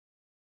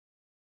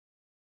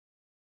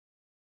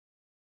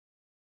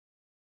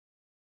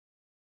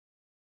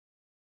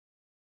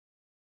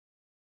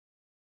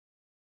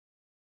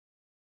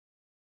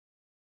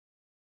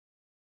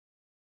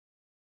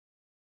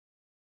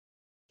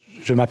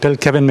Je m'appelle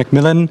Kevin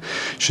McMillan.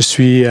 Je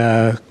suis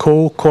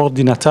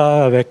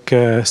co-coordinateur avec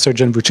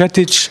Srdjan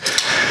Vucetic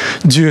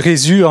du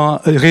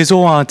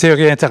réseau en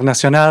théorie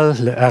internationale,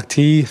 le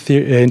RT,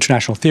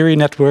 International Theory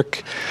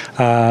Network,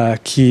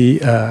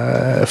 qui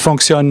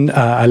fonctionne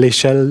à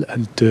l'échelle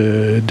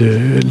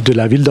de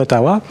la ville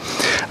d'Ottawa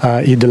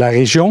et de la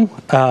région.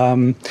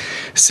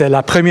 C'est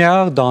la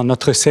première dans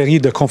notre série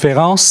de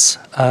conférences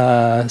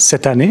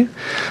cette année.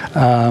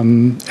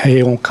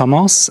 Et on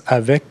commence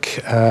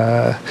avec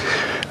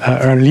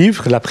un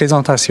livre, la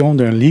présentation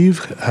d'un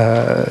livre,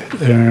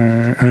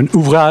 un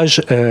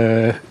ouvrage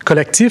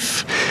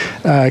collectif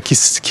qui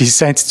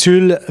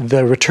s'intitule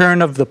The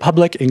Return of the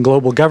Public in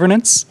Global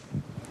Governance.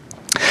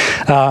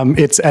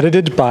 It's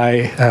edited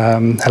by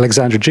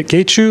Alexandra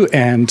Gheciu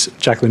and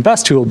Jacqueline,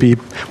 who will be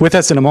with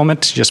us in a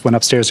moment. She just went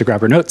upstairs to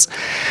grab her notes.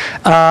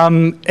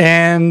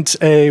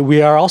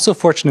 We are also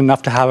fortunate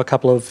enough to have a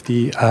couple of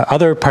the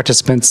other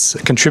participants,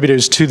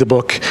 contributors to the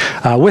book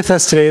with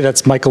us today.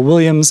 That's Michael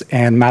Williams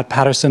and Matt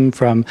Paterson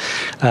from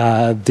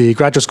the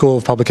Graduate School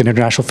of Public and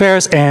International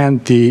Affairs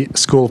and the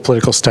School of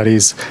Political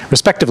Studies,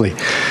 respectively.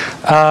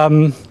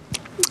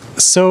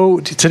 So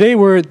today,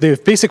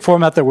 the basic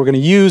format that we're going to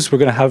use, we're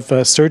going to have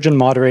Srdjan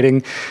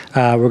moderating.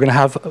 We're going to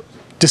have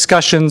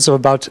discussions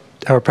about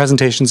our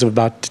presentations of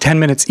about 10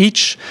 minutes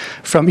each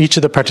from each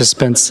of the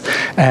participants.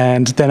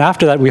 And then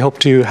after that, we hope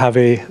to have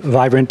a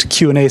vibrant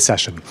Q&A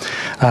session.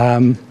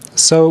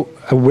 So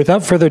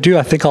without further ado,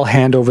 I think I'll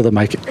hand over the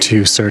mic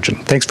to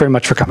Srdjan. Thanks very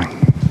much for coming.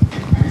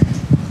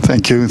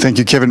 Thank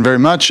you, Kevin, very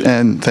much,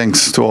 and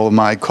thanks to all of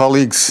my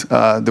colleagues.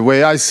 The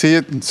way I see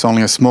it, it's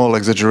only a small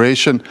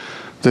exaggeration.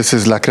 This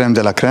is la crème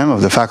de la crème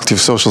of the Faculty of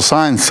Social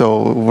Science,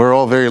 so we're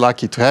all very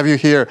lucky to have you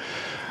here.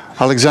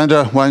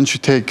 Alexandra, why don't you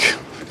take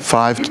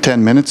 5 to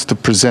 10 minutes to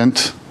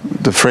present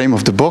the frame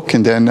of the book,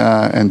 and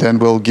then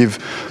we'll give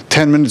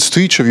 10 minutes to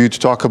each of you to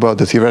talk about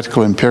the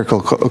theoretical and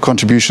empirical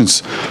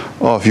contributions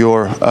of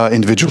your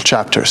individual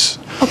chapters.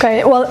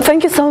 Okay, well,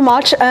 thank you so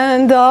much,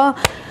 and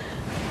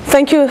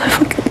thank you,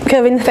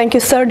 Kevin, thank you,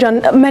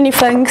 Srdjan. Many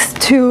thanks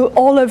to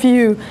all of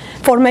you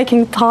for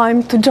making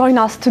time to join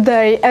us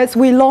today as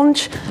we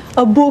launch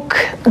a book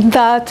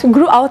that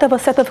grew out of a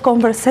set of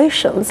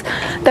conversations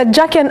that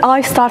Jackie and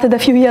I started a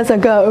few years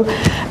ago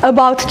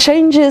about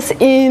changes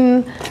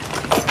in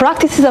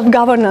practices of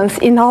governance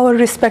in our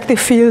respective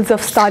fields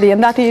of study,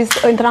 and that is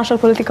international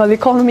political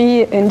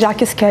economy in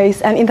Jackie's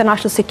case and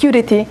international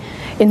security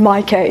in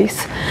my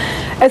case.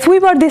 As we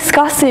were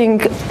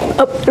discussing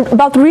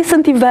about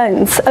recent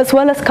events as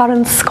well as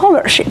current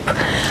scholarship,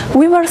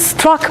 we were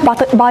struck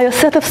by a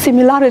set of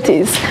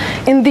similarities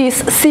in these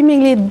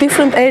seemingly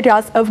different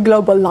areas of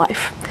global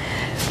life.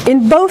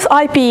 In both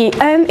IP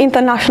and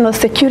international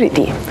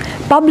security,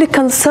 public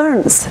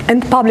concerns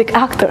and public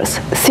actors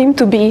seem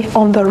to be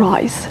on the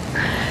rise.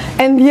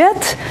 And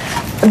yet,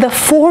 the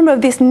form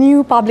of these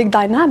new public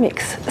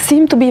dynamics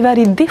seem to be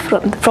very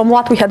different from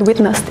what we had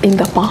witnessed in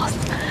the past.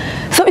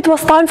 So it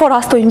was time for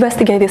us to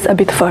investigate this a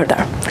bit further.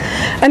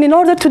 And in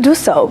order to do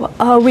so,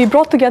 we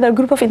brought together a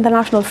group of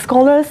international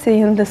scholars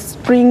in the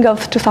spring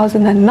of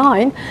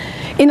 2009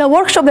 in a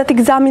workshop that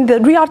examined the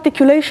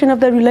rearticulation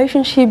of the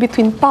relationship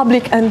between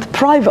public and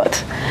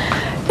private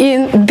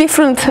in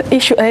different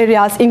issue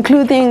areas,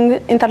 including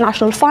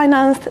international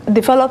finance,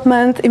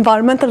 development,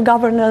 environmental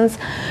governance,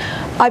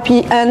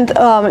 IP, and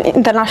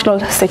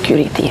international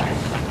security.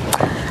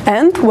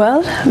 And,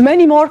 well,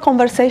 many more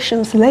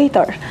conversations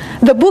later,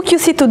 the book you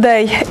see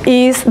today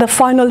is the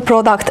final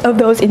product of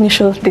those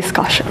initial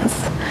discussions.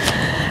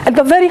 At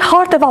the very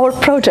heart of our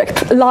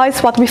project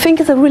lies what we think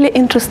is a really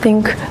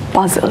interesting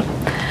puzzle.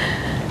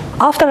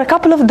 After a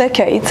couple of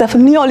decades of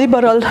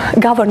neoliberal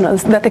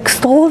governance that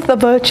extols the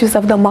virtues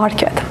of the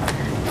market,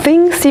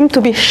 things seem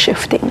to be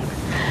shifting.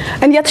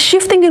 And yet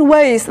shifting in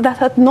ways that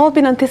had not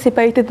been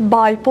anticipated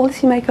by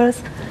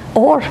policymakers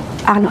or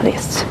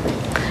analysts.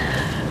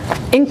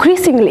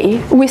 Increasingly,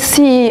 we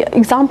see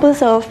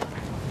examples of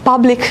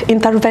public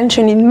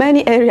intervention in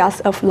many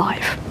areas of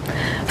life.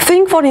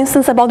 Think, for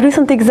instance, about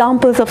recent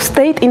examples of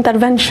state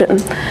intervention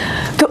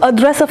to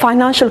address a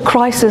financial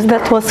crisis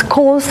that was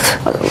caused,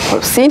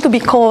 or seen to be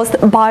caused,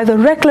 by the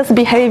reckless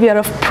behavior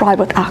of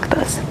private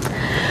actors.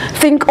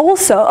 Think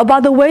also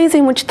about the ways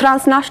in which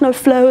transnational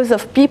flows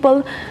of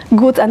people,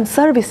 goods, and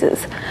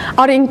services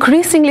are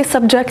increasingly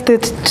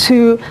subjected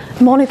to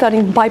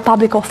monitoring by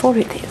public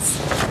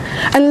authorities.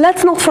 And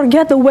let's not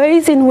forget the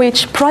ways in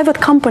which private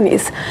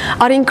companies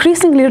are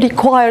increasingly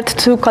required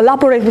to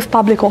collaborate with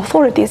public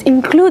authorities,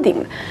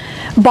 including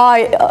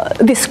by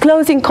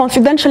disclosing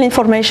confidential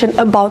information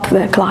about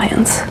their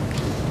clients.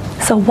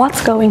 So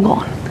what's going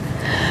on?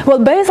 Well,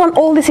 based on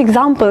all these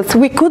examples,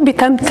 we could be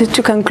tempted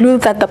to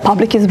conclude that the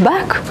public is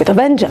back with a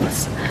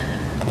vengeance.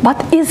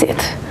 But is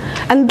it?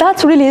 And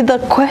that's really the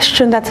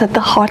question that's at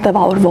the heart of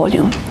our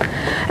volume.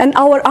 And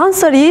our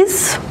answer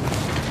is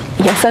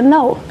yes and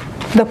no.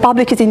 The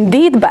public is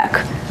indeed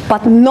back,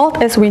 but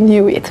not as we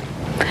knew it.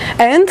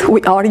 And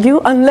we argue,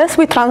 unless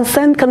we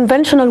transcend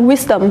conventional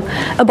wisdom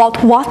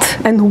about what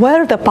and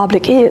where the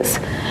public is,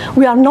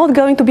 we are not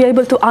going to be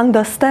able to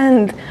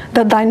understand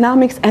the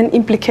dynamics and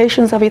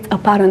implications of its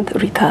apparent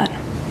return.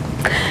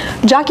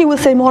 Jackie will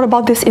say more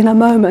about this in a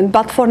moment,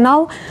 but for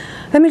now,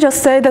 let me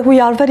just say that we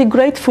are very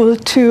grateful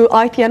to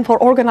ITN for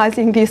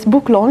organizing this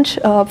book launch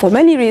for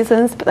many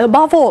reasons, but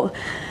above all,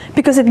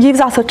 because it gives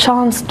us a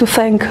chance to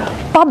thank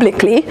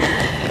publicly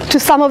to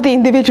some of the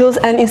individuals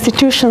and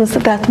institutions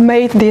that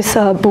made this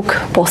book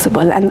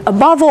possible. And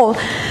above all,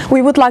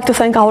 we would like to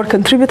thank our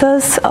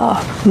contributors,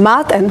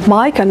 Matt and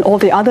Mike and all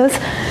the others,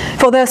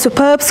 for their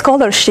superb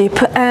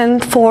scholarship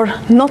and for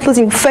not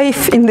losing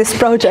faith in this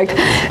project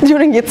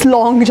during its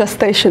long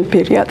gestation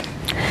period.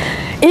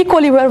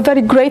 Equally, we are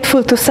very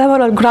grateful to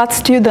several grad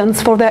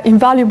students for their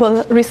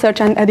invaluable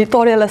research and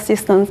editorial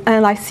assistance.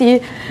 And I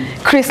see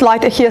Chris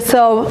Light here,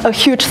 so a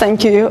huge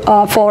thank you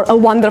for a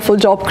wonderful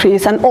job,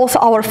 Chris. And also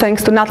our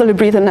thanks to Natalie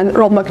Britton and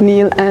Rob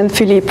McNeil and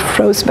Philippe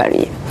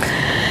Roseberry.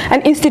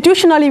 And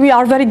institutionally, we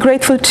are very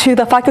grateful to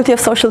the Faculty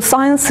of Social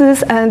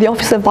Sciences and the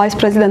Office of Vice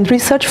President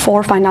Research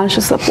for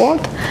financial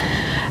support.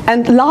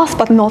 And last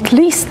but not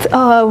least,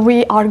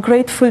 we are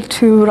grateful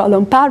to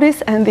Roland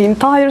Paris and the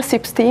entire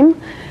SIPS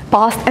team,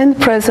 past and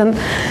present,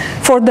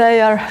 for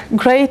their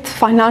great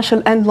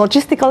financial and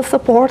logistical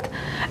support,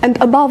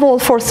 and above all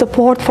for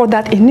support for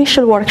that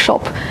initial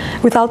workshop,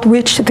 without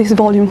which this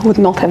volume would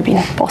not have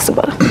been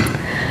possible.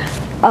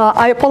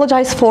 I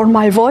apologize for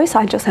my voice,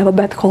 I just have a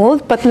bad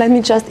cold, but let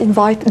me just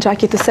invite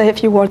Jackie to say a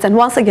few words, and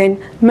once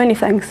again, many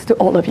thanks to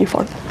all of you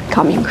for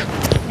coming.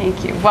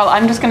 Thank you. Well,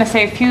 I'm just going to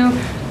say a few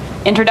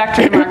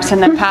introductory remarks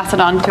and then pass it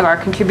on to our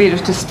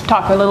contributors to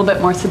talk a little bit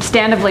more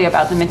substantively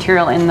about the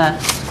material in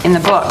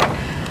the book.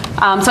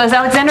 So as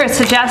Alexandra has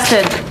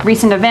suggested,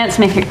 recent events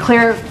make it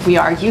clear, we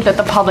argue, that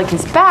the public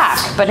is back,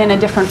 but in a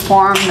different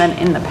form than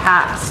in the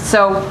past.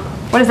 So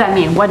what does that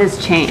mean? What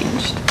has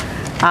changed?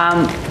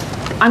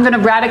 I'm going to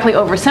radically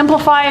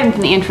oversimplify in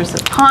the interest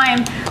of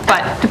time,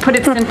 but to put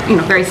it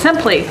very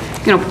simply,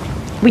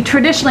 we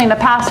traditionally in the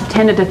past have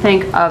tended to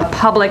think of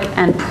public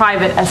and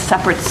private as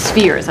separate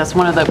spheres. That's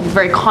one of the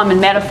very common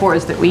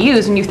metaphors that we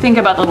use. When you think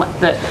about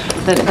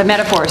the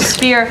metaphor of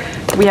sphere,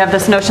 we have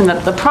this notion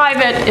that the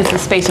private is the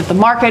space of the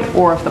market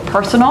or of the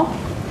personal,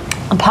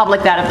 the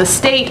public that of the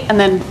state, and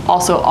then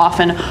also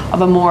often of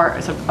a more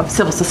of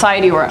civil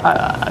society or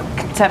a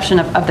conception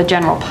of the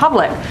general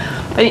public.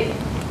 But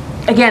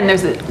again,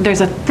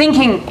 there's a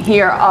thinking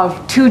here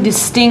of two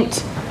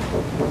distinct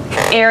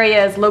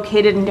areas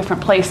located in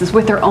different places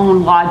with their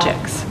own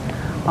logics.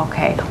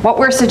 Okay, what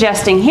we're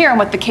suggesting here, and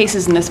what the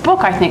cases in this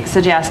book I think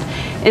suggest,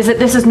 is that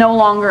this is no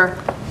longer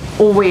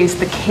always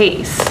the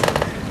case.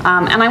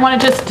 And I want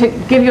to just to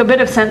give you a bit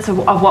of sense of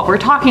what we're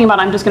talking about.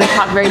 I'm just going to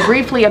talk very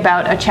briefly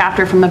about a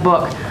chapter from the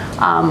book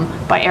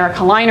by Eric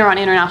Heliner on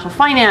international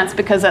finance,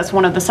 because that's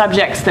one of the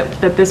subjects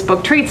that this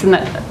book treats and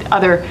that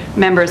other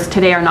members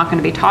today are not going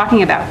to be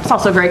talking about. It's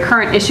also a very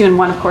current issue and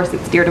one, of course,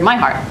 that's dear to my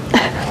heart.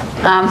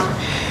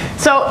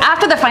 So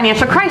after the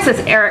financial crisis,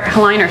 Eric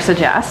Heliner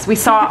suggests, we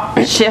saw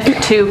a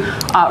shift to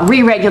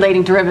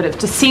re-regulating derivatives,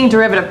 to seeing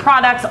derivative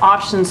products,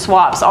 options,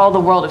 swaps, all the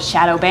world of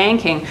shadow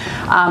banking,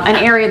 an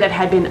area that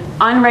had been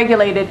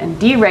unregulated and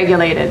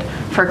deregulated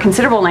for a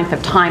considerable length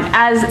of time,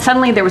 as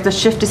suddenly there was a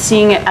shift to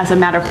seeing it as a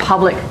matter of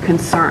public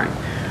concern.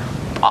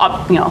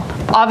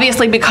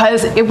 Obviously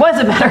because it was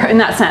a matter in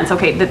that sense,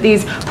 okay, that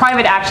these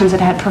private actions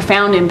had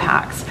profound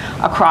impacts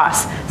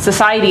across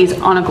societies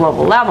on a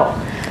global level.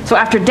 So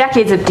after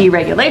decades of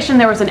deregulation,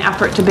 there was an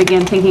effort to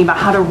begin thinking about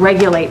how to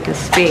regulate this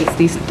space,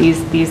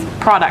 these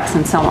products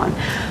and so on.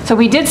 So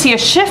we did see a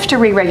shift to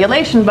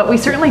re-regulation, but we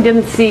certainly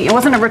didn't see, it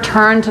wasn't a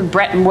return to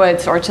Bretton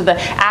Woods or to the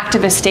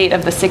activist state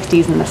of the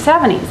 60s and the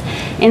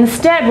 70s.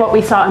 Instead, what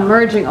we saw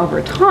emerging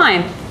over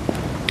time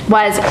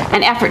was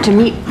an effort to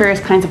meet various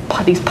kinds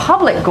of these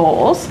public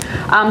goals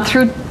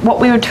through what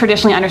we would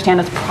traditionally understand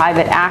as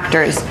private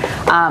actors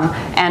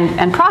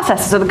and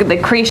processes. So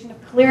the creation of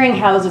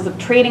clearinghouses, of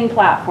trading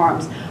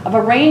platforms, of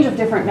a range of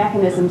different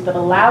mechanisms that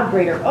allowed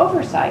greater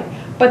oversight,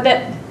 but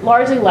that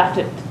largely left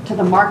it to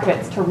the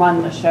markets to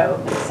run the show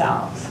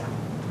themselves.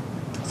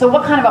 So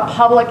what kind of a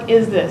public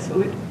is this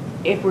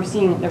if we're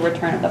seeing the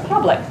return of the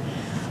public?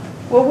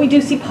 Well, we do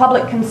see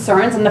public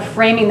concerns and the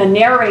framing, the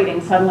narrating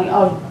suddenly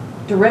of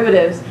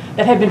derivatives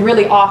that had been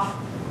really out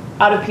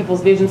of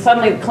people's vision.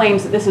 Suddenly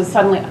claims that this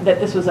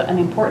was an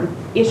important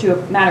issue,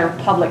 a matter of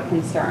public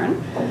concern.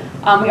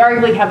 We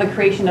arguably have the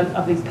creation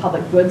of these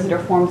public goods that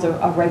are forms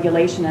of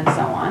regulation and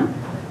so on.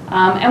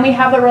 And we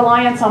have the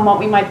reliance on what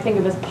we might think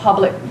of as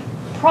public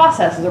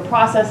processes, or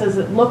processes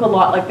that look a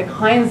lot like the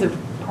kinds of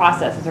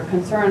processes or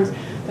concerns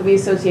that we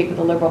associate with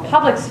the liberal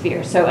public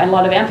sphere. So a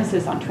lot of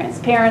emphasis on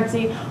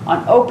transparency,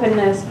 on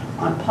openness,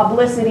 on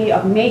publicity,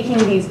 of making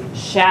these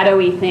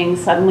shadowy things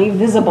suddenly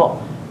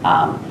visible.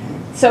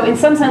 So in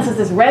some senses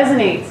this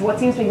resonates. What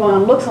seems to be going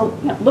on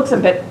looks a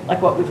bit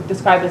like what we've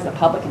described as the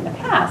public in the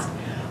past.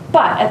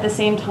 But at the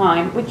same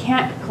time, we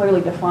can't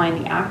clearly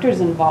define the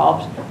actors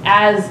involved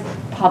as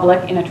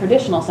public in a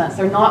traditional sense.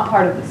 They're not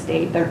part of the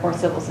state or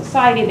civil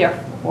society.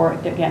 They're or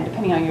again,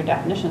 depending on your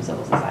definition of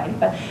civil society,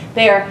 but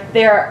they're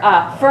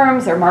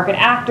firms or market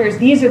actors.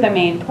 These are the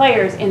main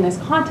players in this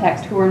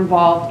context who are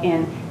involved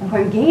in and who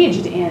are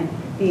engaged in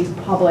these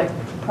public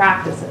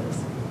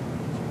practices.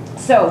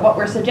 So what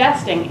we're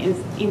suggesting is,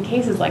 in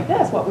cases like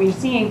this, what we're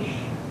seeing,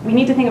 we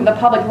need to think of the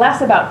public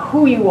less about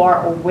who you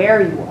are or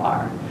where you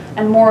are,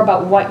 and more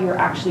about what you're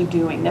actually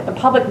doing. That the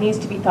public needs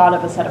to be thought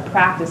of as a set of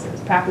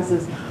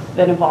practices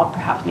that involve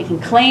perhaps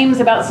making claims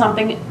about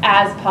something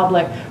as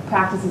public,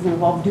 practices that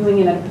involve doing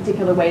it in a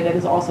particular way that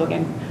is also,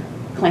 again,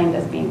 claimed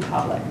as being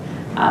public.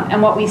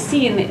 And what we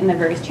see in the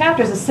various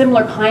chapters is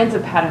similar kinds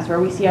of patterns where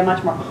we see a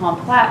much more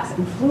complex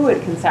and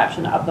fluid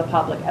conception of the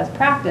public as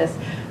practice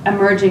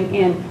emerging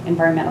in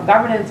environmental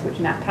governance, which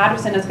Matt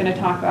Paterson is going to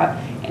talk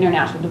about,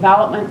 international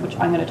development, which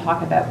I'm going to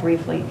talk about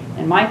briefly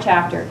in my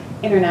chapter,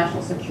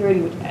 international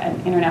security,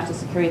 and international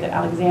security that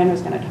Alexandra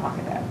is going to talk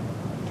about.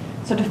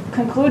 So to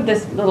conclude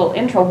this little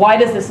intro, why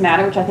does this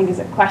matter, which I think is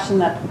a question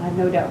that I have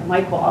no doubt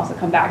Mike will also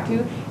come back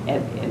to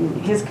in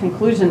his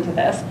conclusion to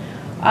this.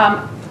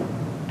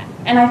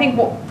 And I think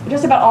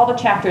just about all the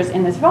chapters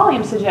in this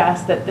volume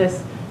suggest that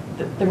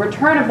the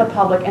return of the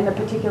public and the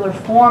particular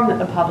form that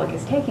the public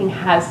is taking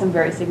has some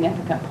very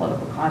significant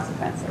political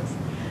consequences.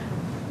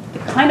 The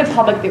kind of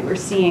public that we're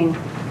seeing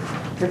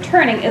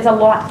returning is a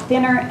lot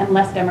thinner and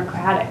less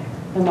democratic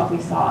than what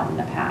we saw in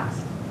the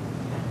past.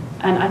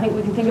 And I think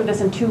we can think of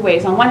this in two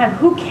ways. On one hand,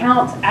 who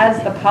counts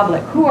as the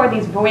public? Who are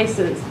these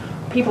voices,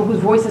 people whose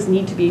voices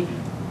need to be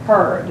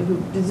heard,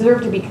 who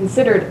deserve to be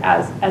considered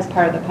as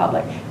part of the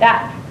public?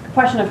 That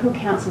question of who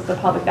counts as the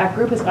public, that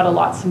group has got a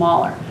lot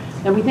smaller.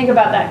 Now we think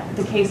about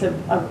the case of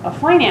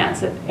finance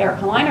that Eric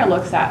Heliner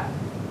looks at.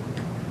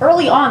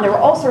 Early on, there were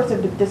all sorts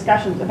of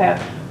discussions about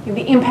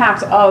the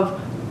impact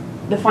of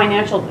the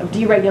financial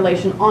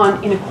deregulation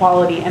on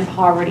inequality and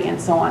poverty and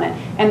so on.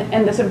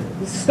 And the sort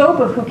of scope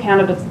of who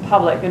counted as the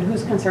public and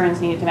whose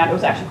concerns needed to matter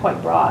was actually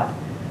quite broad.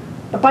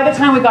 But by the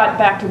time we got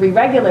back to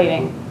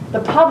re-regulating, the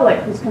public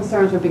whose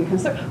concerns were being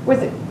considered was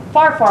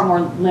far, far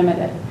more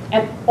limited.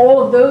 And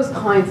all of those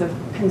kinds of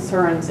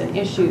concerns and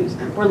issues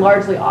were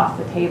largely off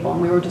the table,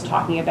 and we were just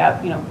talking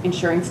about,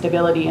 ensuring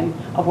stability and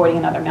avoiding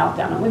another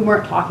meltdown, and we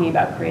weren't talking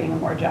about creating a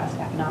more just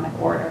economic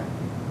order.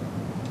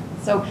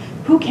 So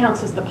who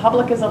counts as the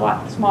public is a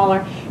lot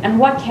smaller, and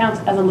what counts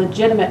as a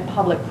legitimate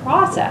public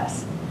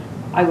process,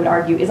 I would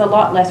argue, is a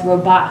lot less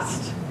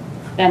robust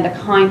than the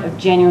kind of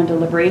genuine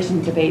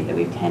deliberation debate that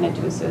we've tended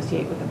to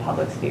associate with the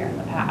public sphere in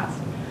the past.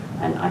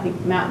 And I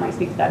think Matt might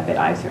speak to that a bit.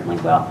 I certainly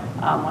will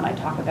when I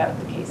talk about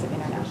the case of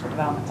international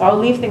development. So I'll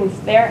leave things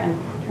there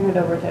and turn it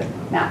over to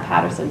Matt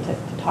Paterson to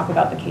talk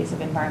about the case of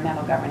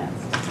environmental governance.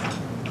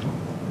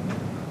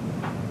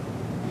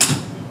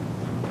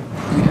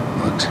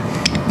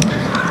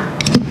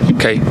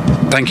 Okay,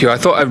 thank you. I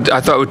thought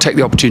I would take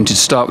the opportunity to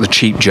start with a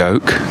cheap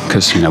joke,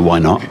 because why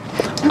not?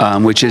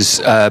 Which is,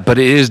 but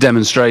it is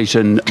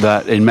demonstration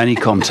that in many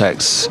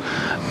contexts,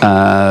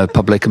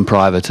 public and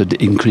private are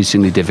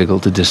increasingly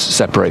difficult to just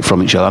separate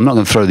from each other. I'm not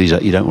going to throw these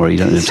at you. Don't worry, you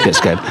don't have to get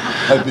scared.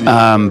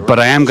 But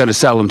I am going to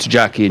sell them to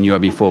Jackie, and you owe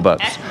me $4.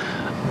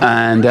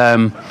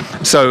 And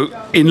so,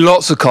 in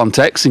lots of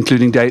contexts,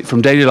 including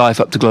from daily life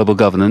up to global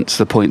governance,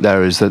 the point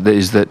there is that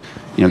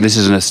this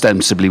is an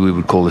ostensibly, we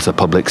would call this a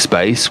public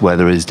space where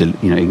there is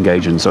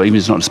engagement. So even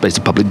if it's not a space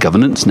of public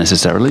governance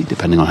necessarily,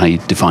 depending on how you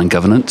define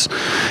governance,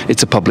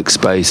 it's a public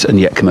space, and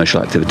yet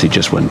commercial activity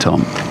just went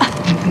on.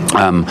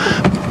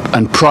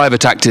 And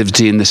private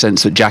activity in the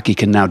sense that Jackie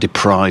can now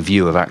deprive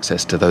you of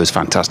access to those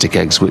fantastic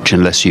eggs, which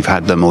unless you've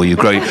had them or you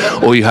grow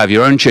or you have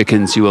your own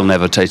chickens, you will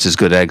never taste as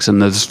good eggs.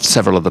 And there's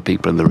several other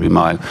people in the room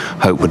I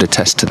hope would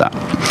attest to that.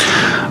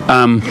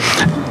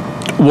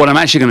 What I'm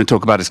actually going to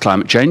talk about is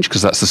climate change,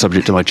 because that's the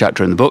subject of my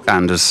chapter in the book,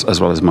 and as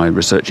well as my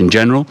research in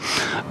general.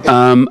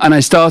 And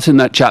I start in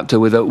that chapter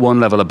with, at one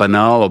level, a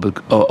banal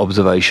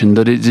observation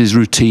that it is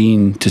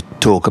routine to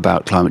talk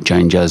about climate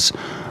change as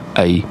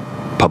a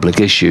public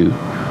issue,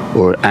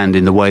 and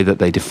in the way that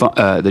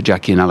that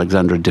Jackie and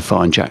Alexandra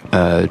define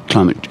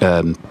climate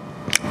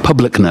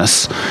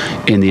publicness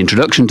in the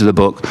introduction to the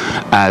book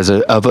as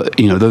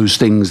those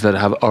things that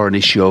are an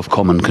issue of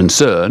common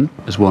concern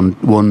as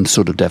one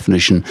sort of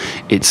definition.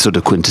 It's sort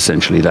of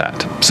quintessentially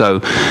that. So,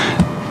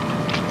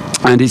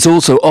 and it's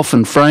also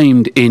often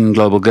framed in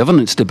global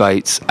governance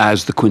debates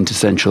as the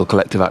quintessential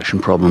collective action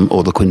problem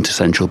or the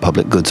quintessential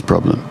public goods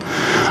problem,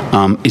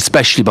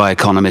 especially by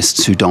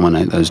economists who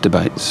dominate those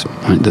debates.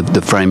 Right?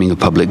 The framing of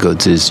public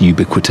goods is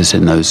ubiquitous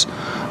in those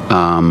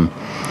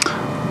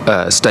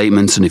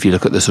statements, and if you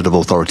look at the sort of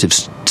authoritative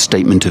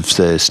statement of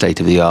the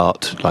state of the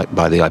art, like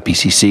by the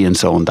IPCC and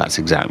so on, that's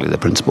exactly the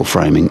principal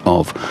framing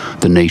of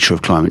the nature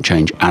of climate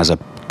change as a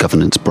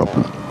governance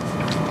problem.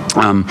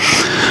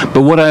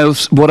 But what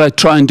I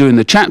try and do in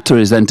the chapter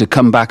is then to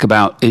come back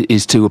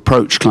is to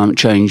approach climate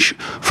change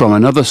from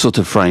another sort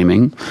of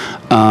framing,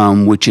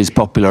 which is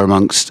popular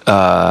amongst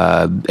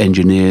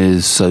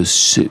engineers,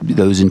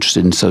 those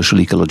interested in social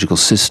ecological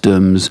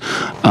systems,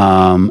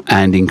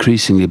 and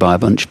increasingly by a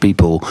bunch of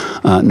people,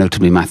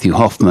 notably Matthew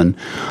Hoffman,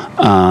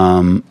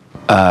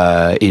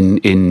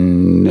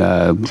 in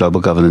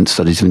global governance,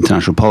 studies of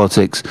international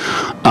politics,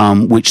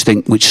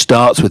 which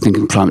starts with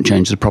thinking of climate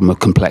change as a problem of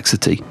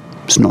complexity.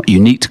 It's not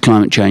unique to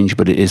climate change,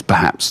 but it is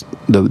perhaps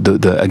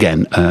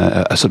again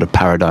a sort of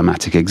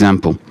paradigmatic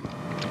example.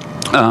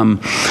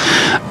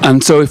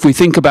 And so if we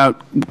think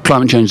about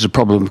climate change as a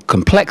problem of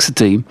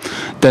complexity,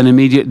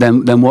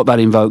 then what that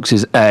invokes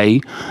is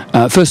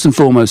first and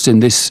foremost in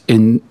this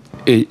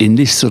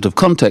sort of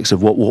context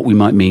of what we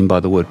might mean by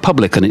the word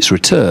public and its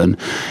return,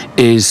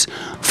 is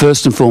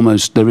first and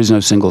foremost there is no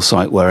single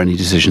site where any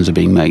decisions are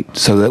being made,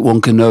 so that one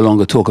can no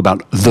longer talk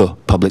about the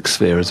public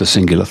sphere as a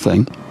singular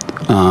thing.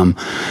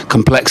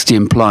 Complexity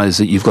implies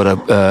that you've got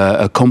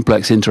a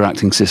complex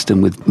interacting system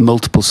with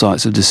multiple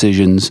sites of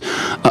decisions,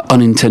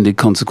 unintended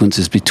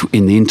consequences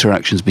in the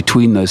interactions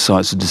between those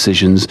sites of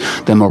decisions,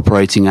 them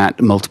operating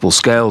at multiple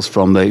scales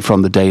from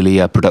the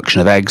daily production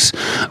of eggs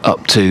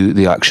up to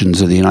the actions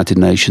of the United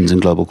Nations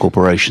and global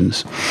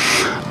corporations.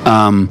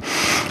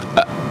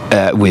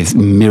 With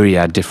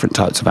myriad different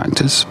types of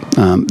actors.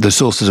 The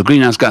sources of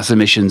greenhouse gas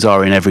emissions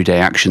are in everyday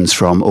actions,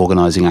 from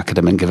organising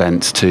academic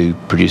events to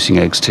producing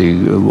eggs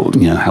to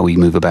how we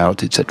move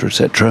about, etc.,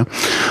 etc.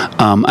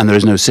 And there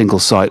is no single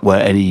site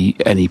where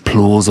any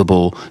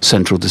plausible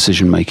central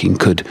decision making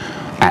could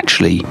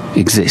actually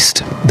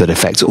exist that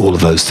affects all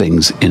of those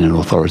things in an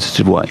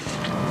authoritative way.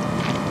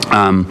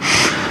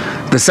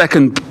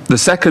 The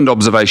second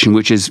observation,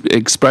 which is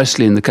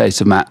expressly in the case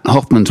of Matt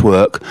Hoffman's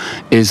work,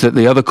 is that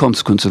the other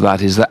consequence of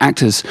that is that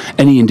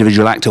any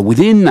individual actor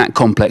within that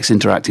complex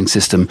interacting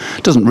system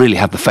doesn't really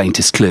have the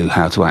faintest clue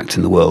how to act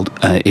in the world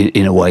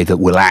in a way that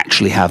will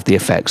actually have the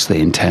effects they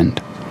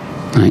intend.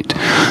 Right?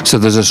 So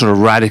there's a sort of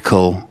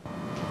radical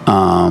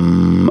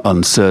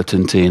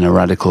uncertainty and a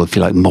radical, if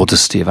you like,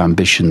 modesty of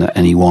ambition that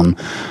any one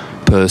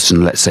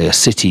person, let's say a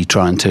city,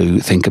 trying to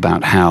think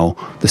about how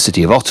the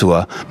city of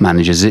Ottawa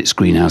manages its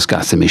greenhouse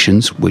gas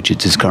emissions, which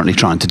it is currently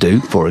trying to do,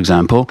 for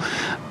example,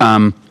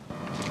 along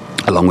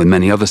with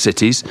many other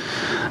cities,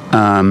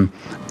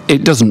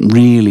 it doesn't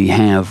really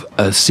have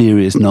a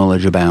serious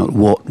knowledge about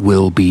what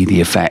will be the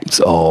effects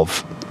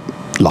of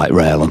light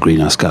rail on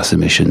greenhouse gas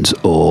emissions,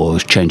 or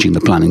changing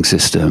the planning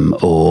system,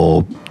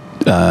 or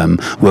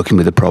working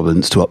with the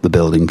province to up the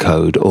building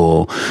code,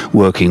 or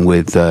working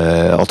with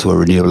Ottawa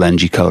Renewable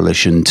Energy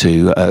Coalition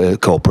to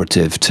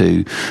cooperative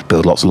to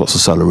build lots and lots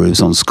of solar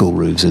roofs on school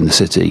roofs in the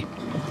city,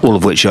 all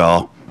of which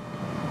are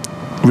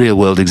real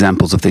world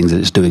examples of things that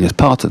it's doing as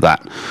part of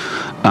that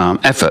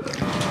effort.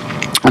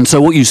 And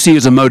so what you see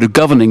as a mode of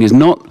governing is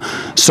not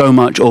so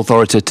much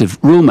authoritative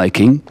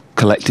rulemaking,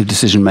 collective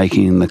decision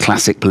making in the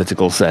classic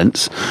political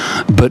sense,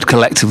 but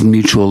collective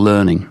mutual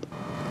learning.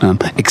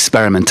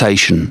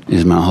 Experimentation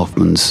is Matt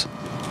Hoffman's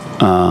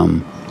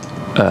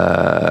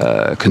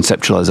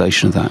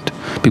conceptualization of that.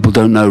 People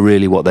don't know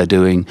really what they're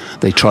doing.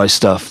 They try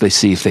stuff, they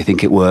see if they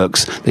think it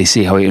works, they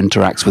see how it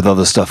interacts with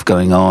other stuff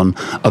going on.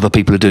 Other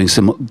people are doing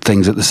some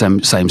things at the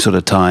same sort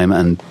of time,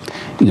 and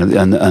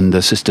and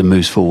the system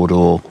moves forward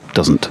or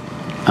doesn't,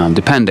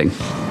 depending.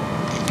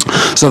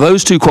 So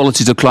those two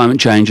qualities of climate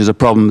change as a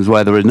problem is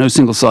where there are no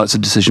single sites of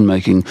decision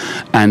making,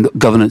 and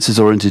governance is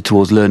oriented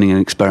towards learning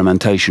and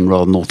experimentation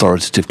rather than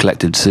authoritative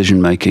collective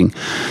decision making,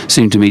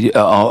 seem to me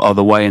are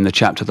the way in the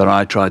chapter that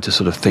I tried to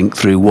sort of think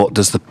through what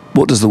does the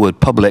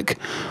word public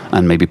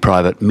and maybe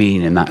private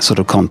mean in that sort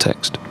of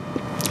context.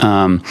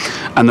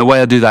 And the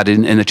way I do that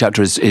in the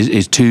chapter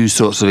is two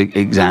sorts of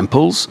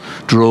examples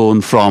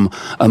drawn from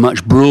a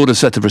much broader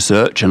set of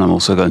research, and I'm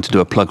also going to do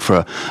a plug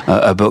for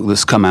a book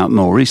that's come out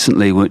more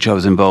recently, which I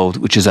was involved,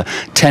 which is a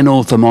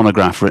 10-author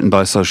monograph written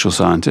by social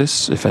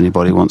scientists, if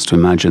anybody wants to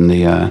imagine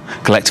the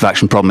collective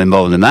action problem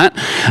involved in that,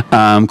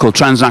 called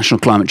Transnational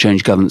Climate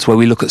Change Governance, where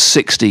we look at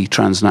 60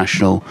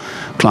 transnational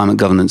climate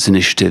governance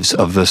initiatives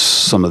of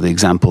some of the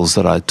examples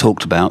that I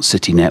talked about: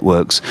 city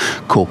networks,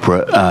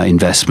 corporate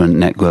investment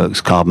networks,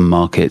 carbon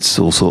markets,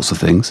 all sorts of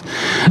things.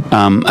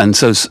 And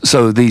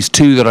so these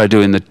two that I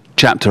do in the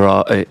chapter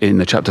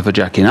for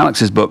Jackie and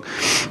Alexandra's book,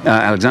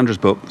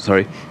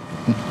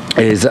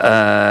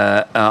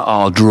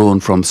 are drawn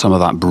from some of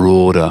that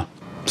broader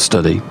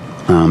study.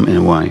 In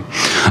a way.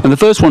 And the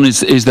first one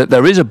is that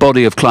there is a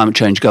body of climate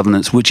change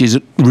governance which is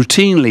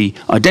routinely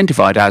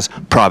identified as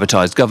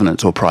privatized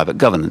governance or private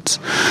governance.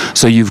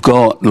 So you've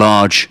got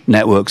large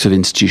networks of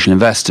institutional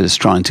investors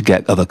trying to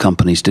get other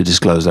companies to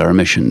disclose their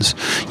emissions.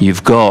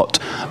 You've got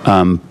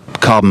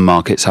carbon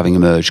markets having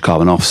emerged,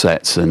 carbon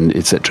offsets, and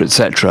et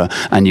cetera,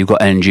 and you've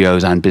got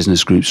NGOs and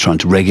business groups trying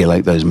to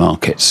regulate those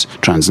markets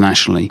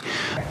transnationally.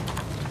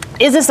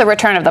 Is this the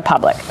return of the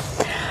public?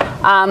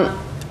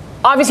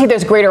 Obviously,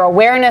 there's greater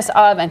awareness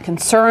of and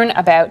concern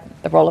about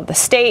the role of the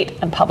state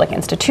and public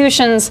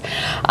institutions,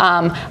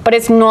 but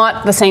it's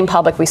not the same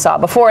public we saw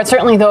before. And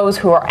certainly those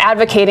who are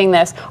advocating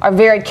this are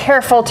very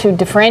careful to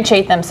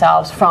differentiate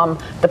themselves from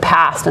the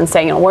past and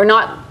say, we're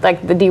not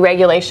like the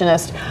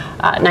deregulationist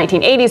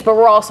 1980s, but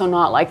we're also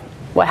not like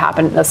what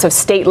happened, the sort of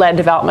state-led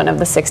development of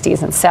the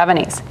 60s and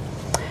 70s.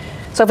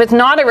 So if it's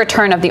not a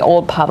return of the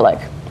old public,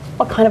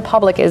 what kind of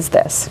public is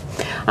this?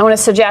 I want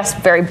to suggest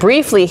very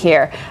briefly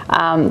here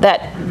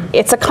that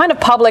it's a kind of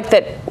public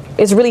that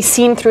is really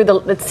seen through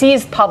that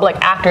sees public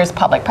actors,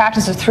 public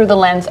practices through the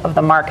lens of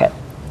the market.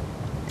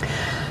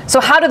 So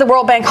how did the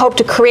World Bank hope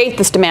to create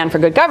this demand for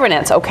good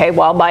governance? Okay,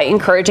 well, by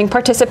encouraging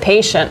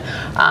participation,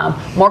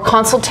 more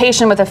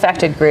consultation with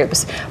affected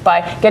groups,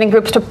 by getting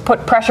groups to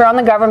put pressure on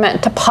the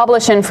government to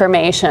publish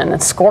information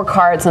and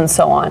scorecards and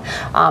so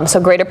on. So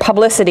greater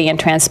publicity and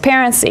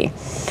transparency.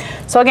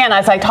 So again,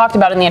 as I talked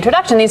about in the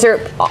introduction, these are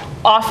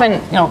often,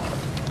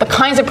 the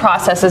kinds of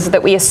processes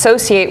that we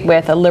associate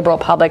with a liberal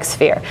public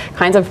sphere,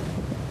 kinds of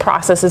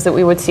processes that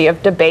we would see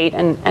of debate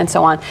and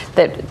so on,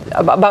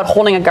 about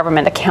holding a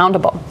government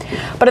accountable.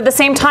 But at the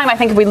same time, I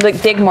think if we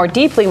dig more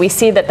deeply, we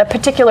see that the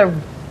particular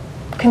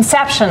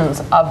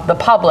conceptions of the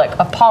public,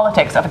 of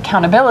politics, of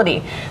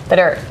accountability that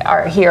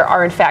are here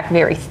are in fact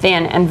very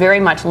thin and very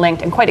much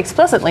linked, and quite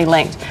explicitly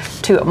linked,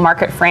 to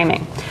market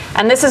framing.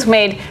 And this is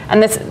made,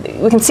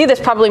 we can see this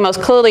probably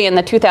most clearly in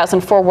the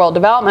 2004 World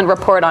Development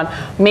Report on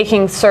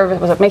making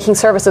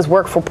services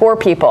work for poor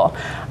people.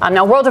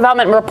 Now, World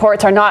Development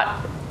reports are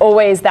not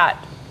always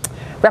that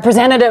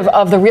representative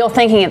of the real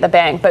thinking at the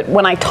bank, but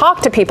when I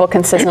talked to people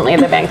consistently at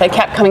the bank, they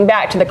kept coming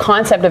back to the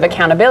concept of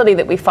accountability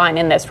that we find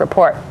in this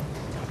report.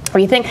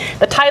 We think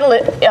the title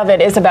of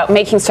it is about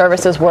making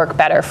services work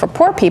better for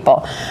poor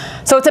people.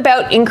 So it's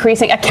about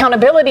increasing,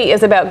 accountability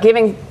is about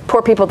giving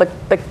poor people the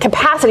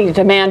capacity to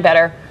demand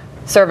better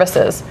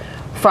services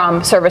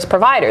from service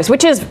providers,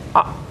 which is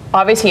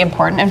obviously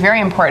important and very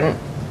important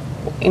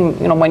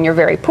when you're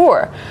very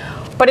poor.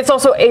 But it's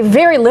also a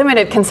very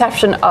limited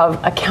conception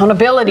of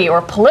accountability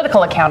or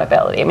political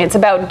accountability. I mean, it's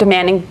about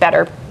demanding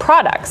better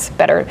products,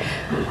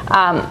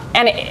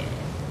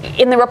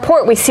 in the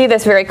report, we see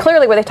this very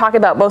clearly where they talk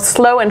about both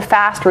slow and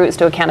fast routes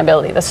to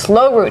accountability. The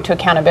slow route to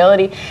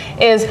accountability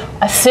is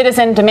a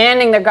citizen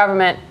demanding their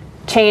government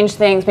change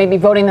things, maybe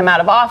voting them out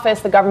of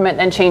office, the government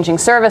then changing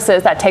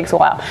services. That takes a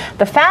while.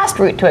 The fast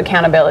route to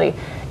accountability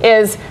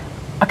is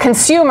a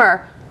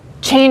consumer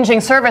changing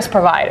service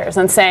providers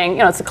and saying,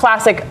 it's a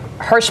classic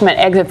Hirschman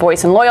exit,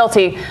 voice, and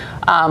loyalty.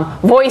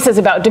 Voice is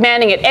about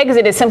demanding it.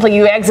 Exit is simply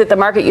you exit the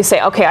market. You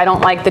say, okay, I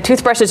don't like the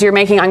toothbrushes you're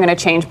making. I'm going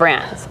to change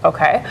brands.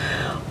 Okay,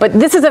 but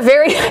this is a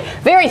very,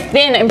 very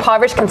thin,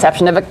 impoverished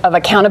conception of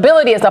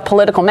accountability as a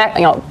political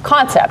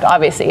concept.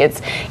 Obviously,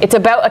 it's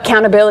about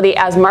accountability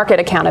as market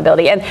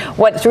accountability. And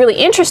what's really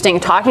interesting,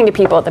 talking to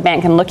people at the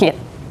bank and looking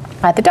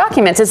at the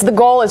documents, is the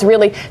goal is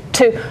really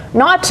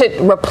not to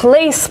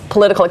replace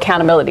political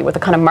accountability with a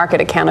kind of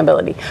market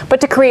accountability, but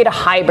to create a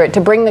hybrid,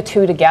 to bring the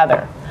two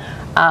together.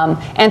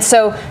 And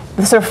so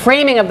the sort of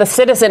framing of the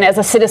citizen as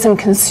a citizen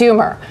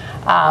consumer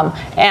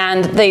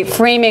and the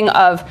framing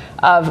of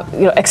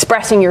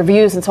expressing your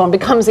views and so on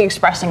becomes the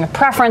expressing of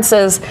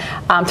preferences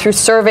through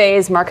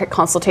surveys, market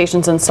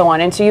consultations, and so on.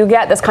 And so you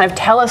get this kind of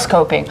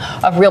telescoping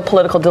of real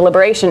political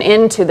deliberation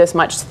into this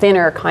much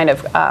thinner kind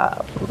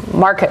of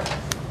market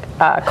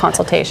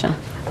consultation.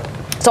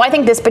 So I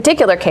think this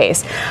particular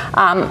case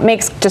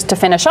just to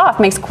finish off,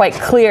 makes quite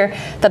clear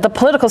that the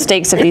political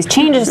stakes of these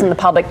changes in the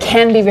public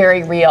can be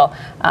very real,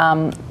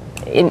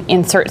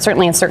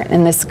 certainly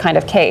in this kind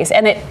of case.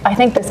 And I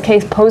think this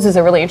case poses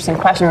a really interesting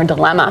question or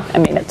dilemma. I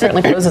mean, it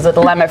certainly poses a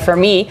dilemma for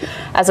me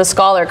as a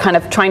scholar, kind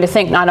of trying to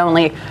think not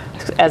only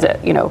as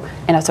in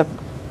a sort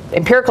of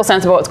empirical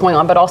sense of what's going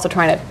on, but also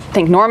trying to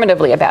think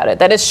normatively about it.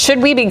 That is,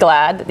 should we be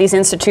glad that these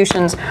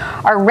institutions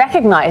are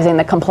recognizing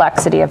the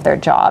complexity of their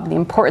job, the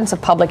importance of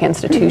public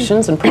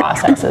institutions and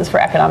processes for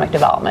economic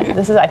development?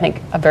 This is, I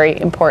think, a very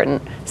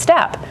important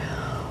step.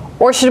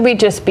 Or should we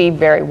just be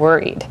very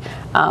worried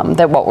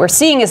that what we're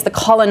seeing is the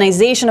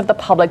colonization of the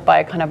public by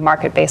a kind of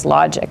market-based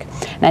logic,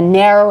 and a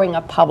narrowing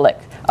of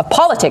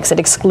politics that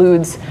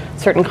excludes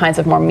certain kinds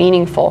of more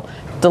meaningful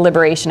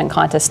deliberation and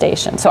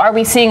contestation? So are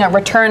we seeing a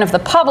return of the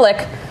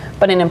public,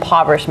 but an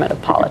impoverishment of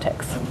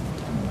politics?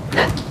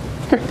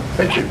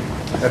 Thank you.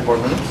 10 more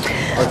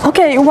minutes.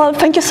 Okay, well,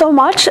 thank you so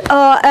much.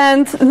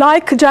 And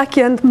like Jackie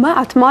and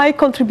Matt, my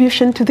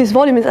contribution to this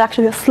volume is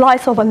actually a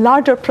slice of a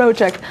larger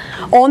project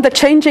on the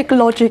changing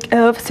logic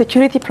of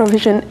security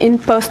provision in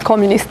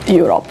post-communist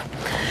Europe.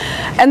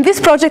 And this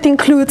project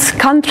includes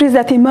countries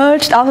that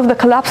emerged out of the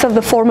collapse of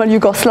the former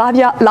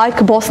Yugoslavia,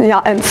 like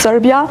Bosnia and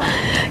Serbia,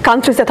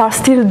 countries that are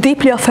still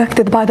deeply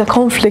affected by the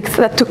conflicts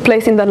that took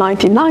place in the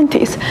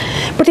 1990s.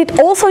 But it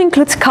also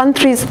includes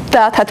countries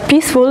that had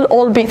peaceful,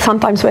 albeit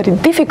sometimes very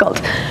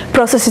difficult,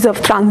 processes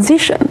of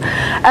transition,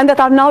 and that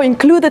are now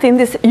included in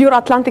this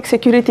Euro-Atlantic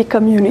security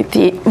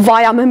community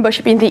via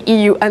membership in the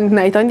EU and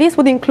NATO. And these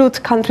would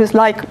include countries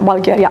like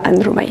Bulgaria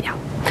and Romania.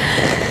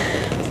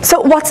 So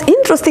what's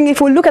interesting,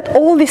 if we look at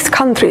all these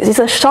countries, is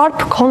a sharp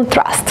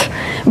contrast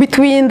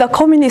between the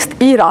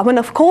communist era, when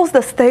of course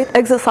the state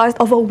exercised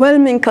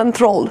overwhelming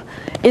control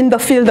in the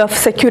field of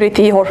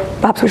security, or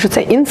perhaps we should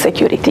say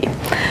insecurity,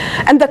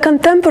 and the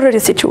contemporary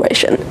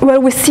situation, where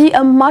we see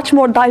a much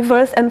more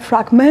diverse and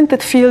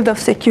fragmented field of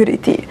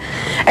security,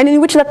 and in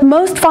which that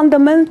most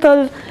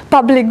fundamental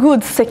public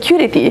goods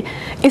security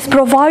is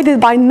provided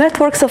by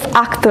networks of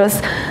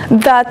actors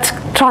that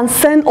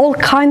transcend all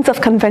kinds of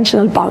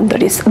conventional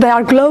boundaries. They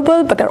are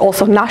global, but they're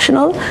also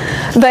national.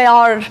 They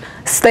are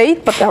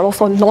state, but they're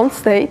also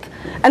non-state.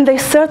 And they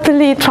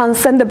certainly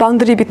transcend the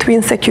boundary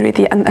between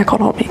security and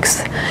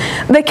economics.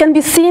 They can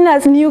be seen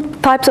as new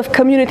types of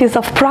communities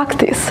of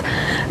practice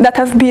that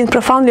have been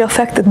profoundly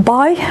affected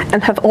by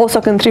and have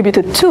also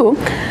contributed to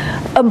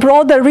a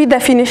broader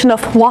redefinition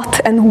of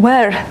what and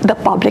where the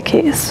public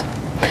is.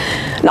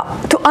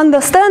 Now, to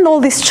understand all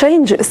these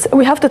changes,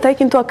 we have to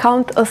take into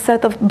account a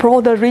set of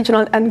broader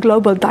regional and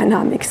global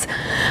dynamics.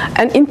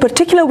 And in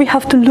particular, we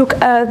have to look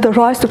at the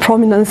rise to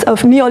prominence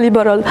of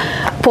neoliberal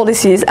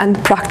policies and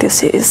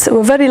practices.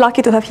 We're very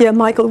lucky to have here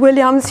Michael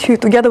Williams, who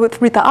together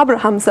with Rita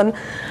Abrahamson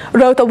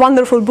wrote a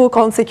wonderful book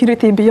on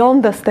security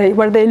beyond the state,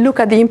 where they look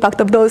at the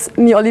impact of those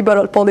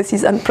neoliberal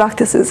policies and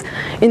practices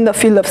in the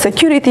field of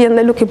security, and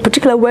they look in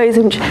particular ways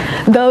in which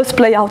those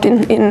play out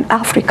in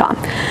Africa.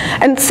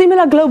 And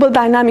similar global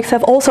dynamics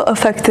have also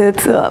affected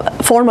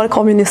former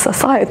communist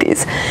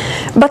societies.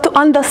 But to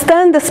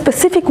understand the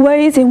specific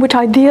ways in which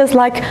ideas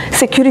like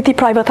security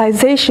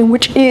privatization,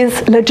 which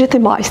is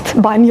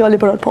legitimized by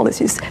neoliberal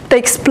policies,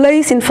 takes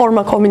place in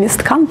former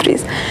communist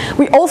countries,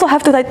 we also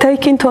have to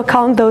take into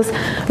account those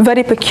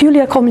very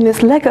peculiar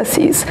communist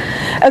legacies,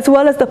 as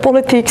well as the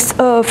politics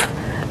of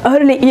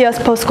early years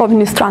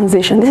post-communist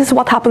transition. This is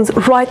what happens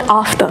right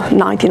after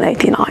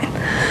 1989.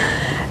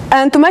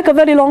 And to make a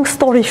very long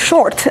story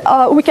short,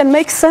 we can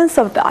make sense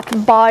of that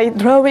by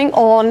drawing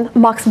on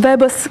Max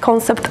Weber's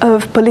concept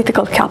of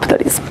political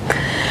capitalism.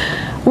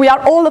 We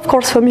are all, of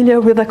course, familiar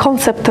with the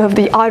concept of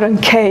the iron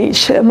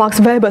cage, Max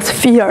Weber's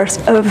fears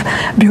of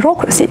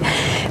bureaucracy.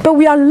 But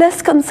we are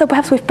less concerned,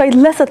 perhaps we've paid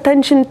less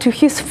attention to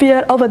his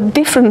fear of a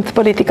different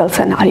political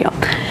scenario,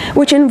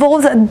 which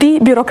involves a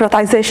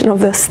de-bureaucratization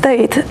of the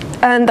state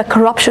and the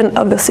corruption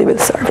of the civil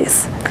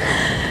service.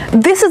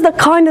 This is the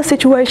kind of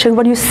situation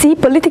where you see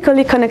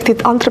politically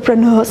connected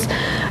entrepreneurs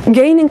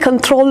gaining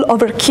control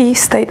over key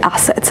state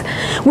assets,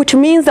 which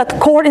means that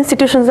core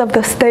institutions of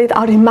the state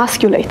are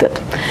emasculated,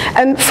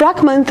 and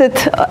fragmented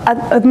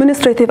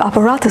administrative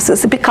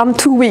apparatuses become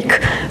too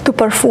weak to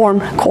perform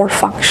core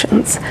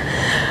functions.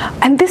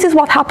 And this is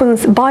what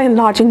happens by and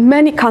large in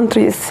many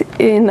countries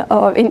in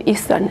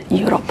Eastern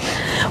Europe.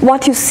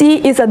 What you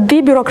see is a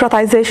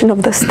debureaucratization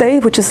of the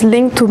state, which is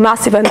linked to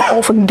massive and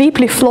often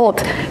deeply flawed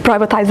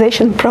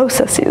privatization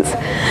processes.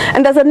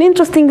 And there's an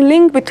interesting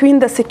link between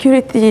the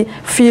security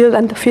field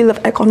and the field of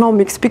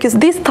economics, because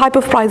this type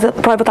of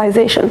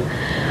privatization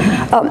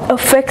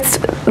affects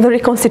the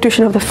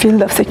reconstitution of the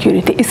field of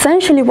security.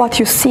 Essentially what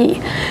you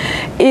see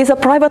is a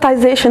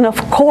privatization of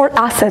core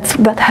assets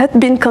that had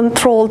been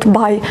controlled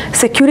by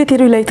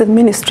security-related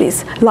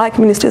ministries, like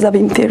ministries of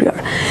interior.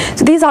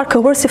 So these are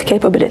coercive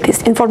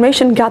capabilities,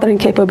 information gathering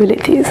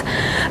capabilities,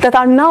 that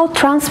are now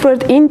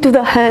transferred into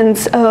the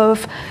hands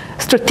of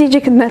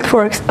strategic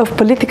networks of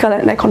political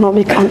and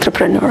economic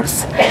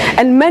entrepreneurs.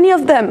 And many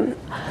of them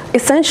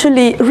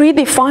essentially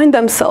redefine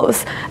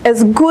themselves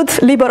as good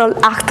liberal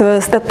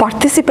actors that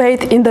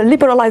participate in the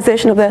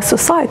liberalization of their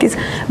societies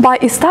by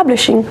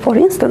establishing, for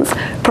instance,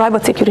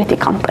 private security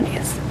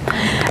companies.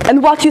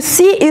 And what you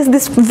see is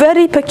this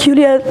very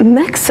peculiar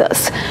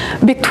nexus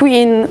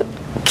between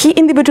key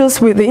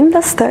individuals within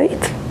the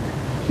state,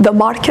 the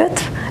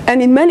market,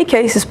 and in many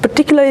cases,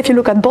 particularly if you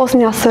look at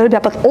Bosnia, Serbia,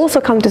 but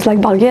also countries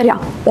like Bulgaria,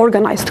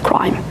 organized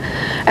crime.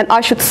 And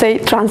I should say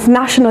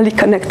transnationally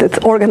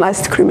connected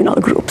organized criminal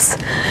groups.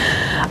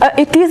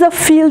 It is a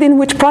field in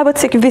which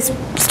these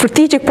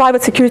strategic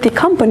private security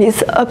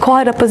companies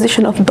acquire a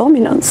position of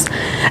dominance.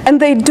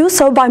 And they do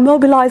so by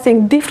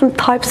mobilizing different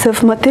types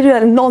of material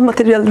and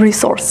non-material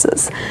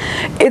resources.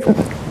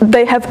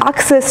 They have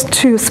access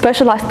to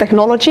specialized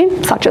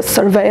technology, such as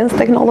surveillance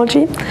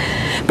technology,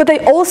 but they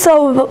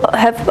also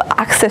have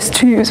access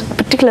to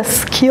particular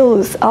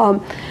skills,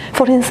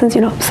 for instance,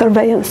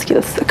 surveillance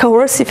skills,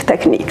 coercive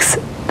techniques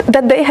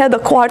that they had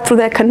acquired through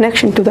their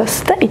connection to the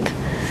state.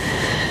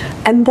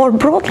 And more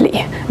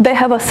broadly, they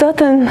have a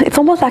certain, it's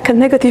almost like a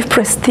negative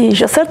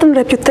prestige, a certain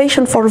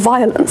reputation for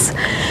violence,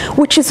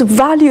 which is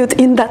valued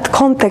in that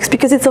context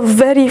because it's a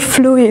very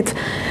fluid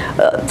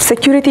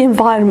security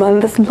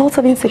environment. There's lots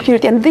of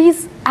insecurity. And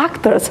these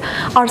actors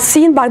are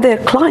seen by their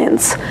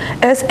clients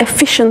as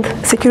efficient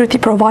security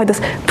providers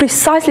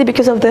precisely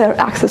because of their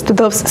access to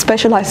those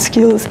specialized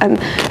skills and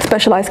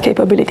specialized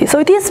capabilities. So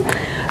it is,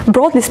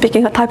 broadly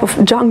speaking, a type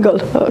of jungle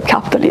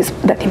capitalism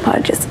that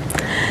emerges.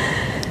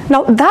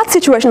 Now, that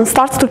situation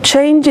starts to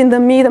change in the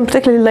mid and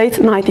particularly late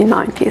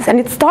 1990s. And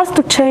it starts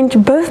to change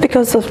both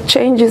because of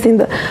changes in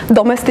the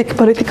domestic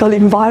political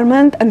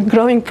environment and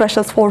growing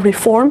pressures for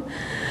reform.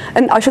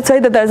 And I should say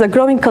that there's a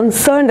growing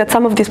concern that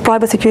some of these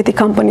private security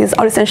companies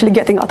are essentially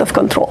getting out of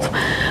control,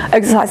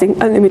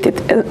 exercising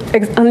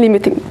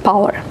unlimited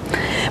power.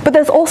 But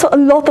there's also a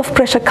lot of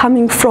pressure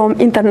coming from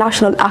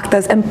international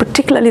actors, and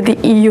particularly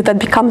the EU, that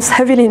becomes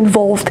heavily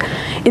involved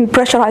in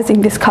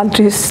pressurizing these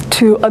countries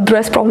to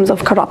address problems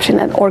of corruption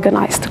and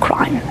organized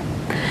crime.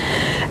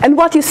 And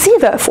what you see,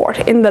 therefore,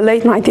 in the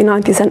late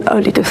 1990s and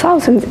early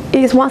 2000s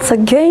is once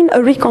again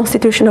a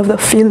reconstitution of the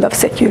field of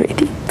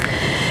security.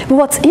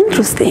 What's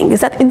interesting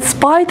is that in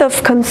spite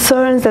of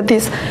concerns that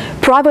these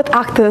private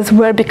actors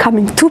were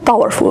becoming too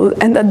powerful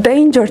and a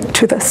danger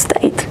to the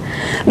state,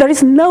 there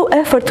is no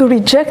effort to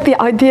reject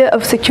the idea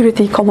of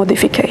security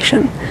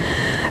commodification.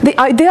 The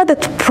idea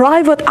that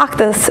private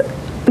actors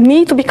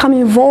need to become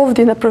involved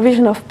in the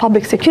provision of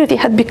public security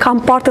had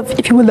become part of,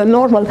 if you will, the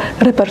normal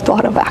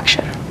repertoire of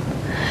action.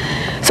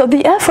 So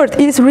the effort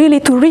is really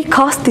to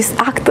recast these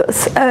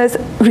actors as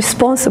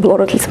responsible,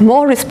 or at least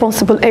more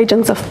responsible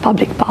agents of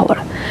public power,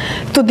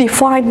 to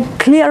define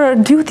clearer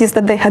duties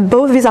that they had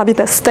both vis-à-vis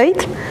the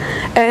state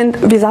and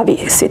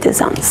vis-à-vis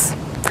citizens.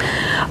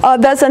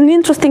 There's an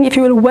interesting, if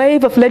you will,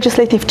 wave of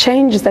legislative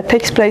changes that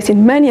takes place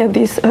in many of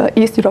these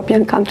East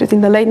European countries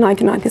in the late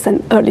 1990s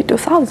and early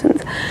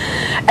 2000s.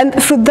 And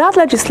through that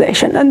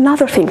legislation,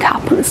 another thing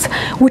happens,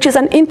 which is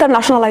an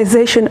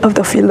internationalization of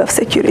the field of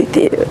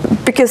security,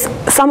 because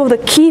some of the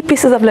key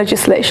pieces of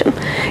legislation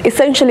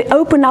essentially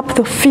open up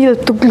the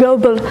field to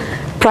global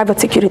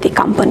private security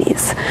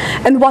companies.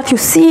 And what you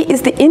see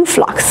is the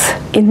influx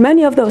in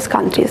many of those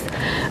countries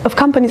of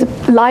companies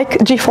like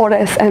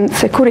G4S and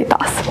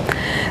Securitas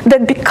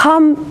that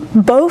become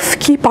both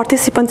key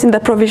participants in the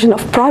provision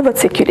of private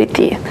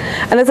security.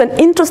 And there's an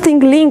interesting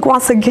link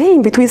once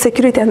again between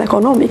security and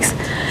economics,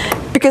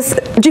 because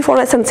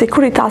G4S and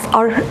Securitas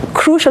are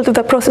crucial to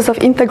the process of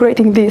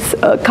integrating these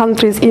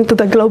countries into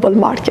the global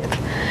market.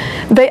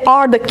 They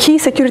are the key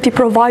security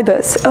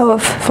providers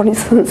of, for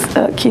instance,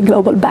 key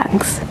global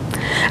banks.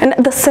 And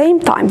at the same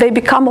time, they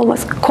become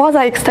almost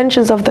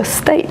quasi-extensions of the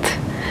state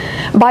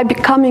by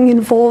becoming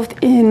involved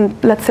in,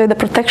 let's say, the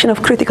protection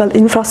of critical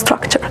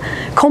infrastructure,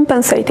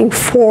 compensating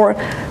for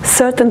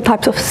certain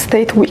types of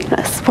state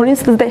weakness. For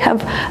instance, they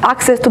have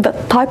access to the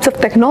types of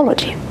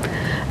technology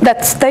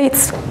that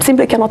states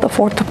simply cannot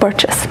afford to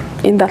purchase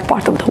in that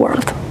part of the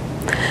world.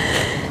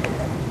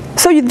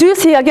 So you do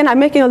see, again, I'm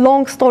making a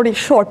long story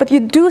short, but you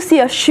do see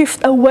a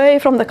shift away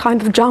from the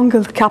kind of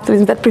jungle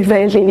capitalism that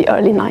prevailed in the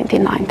early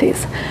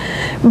 1990s.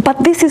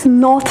 But this is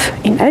not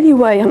in any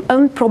way an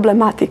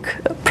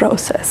unproblematic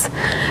process.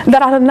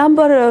 There are a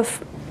number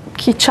of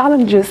key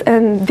challenges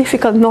and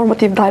difficult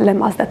normative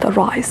dilemmas that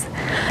arise.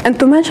 And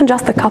to mention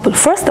just a couple,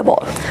 first of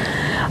all,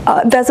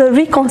 there's a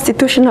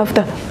reconstitution of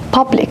the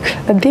public,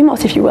 the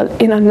demos, if you will,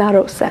 in a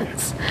narrow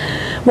sense.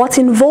 What's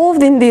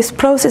involved in these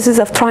processes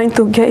of trying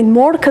to gain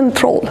more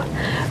control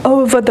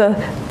over the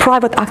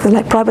private actors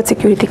like private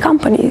security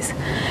companies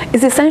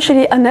is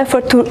essentially an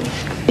effort to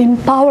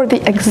empower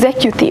the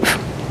executive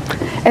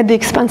at the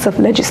expense of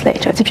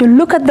legislatures. If you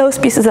look at those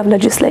pieces of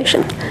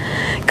legislation,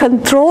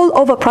 control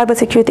over private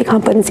security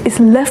companies is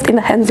left in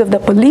the hands of the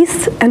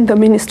police and the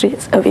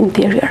ministries of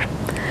interior.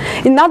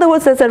 In other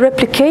words, there's a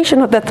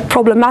replication of that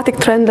problematic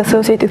trend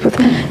associated with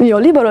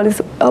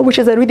neoliberalism, which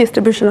is a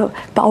redistribution of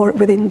power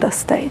within the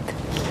state.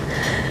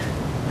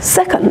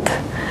 Second,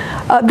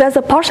 there's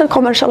a partial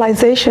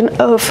commercialization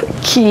of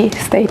key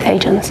state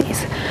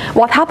agencies.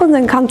 What happens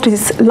in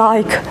countries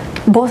like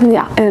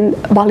Bosnia and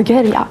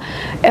Bulgaria,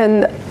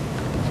 and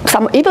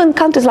even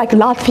countries like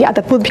Latvia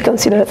that would be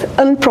considered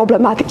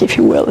unproblematic, if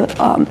you will,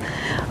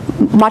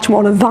 much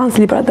more advanced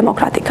liberal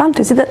democratic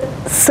countries, is that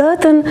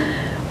certain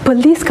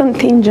police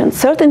contingents,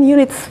 certain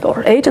units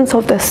or agents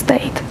of the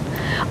state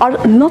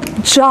are not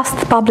just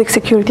public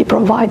security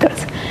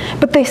providers,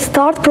 but they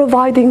start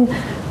providing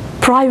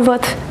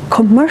private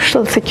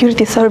commercial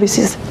security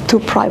services to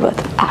private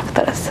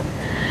actors.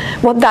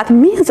 What that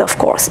means, of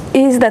course,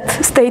 is that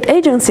state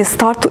agencies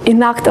start to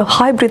enact a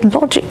hybrid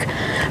logic.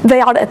 They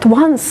are at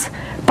once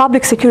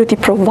public security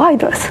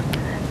providers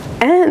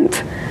and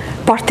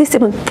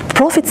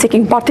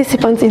profit-seeking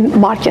participants in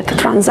market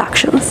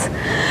transactions.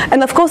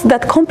 And of course,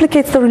 that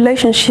complicates the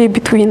relationship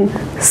between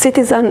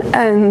citizen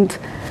and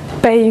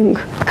paying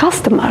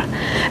customer.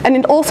 And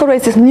it also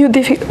raises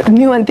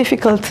new and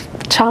difficult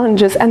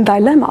challenges and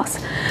dilemmas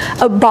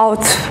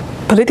about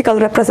political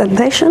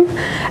representation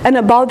and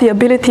about the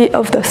ability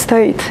of the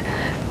state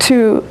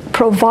to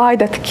provide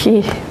that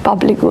key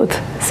public good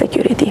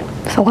security.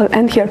 So I'll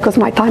end here because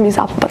my time is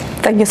up, but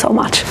thank you so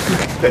much.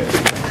 Thank you.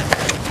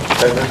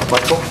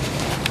 Michael?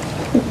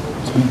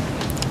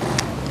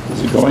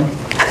 Is it going?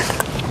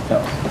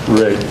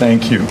 Great,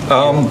 thank you.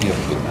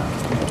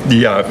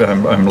 Yeah,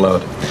 I'm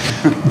loud.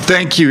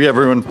 Thank you,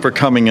 everyone, for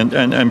coming,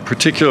 and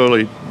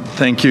particularly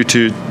thank you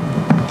to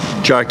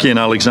Jackie and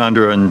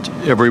Alexandra and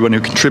everyone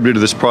who contributed to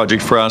this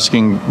project for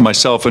asking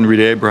myself and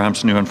Rita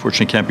Abrahamson, who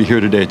unfortunately can't be here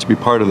today, to be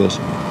part of this.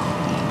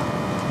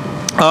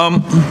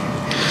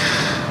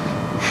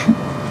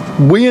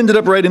 We ended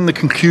up writing the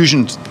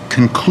conclusion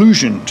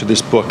to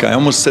this book. I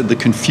almost said the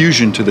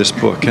confusion to this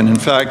book. And in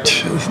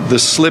fact, the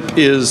slip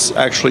is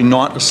actually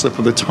not a slip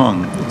of the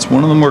tongue. It's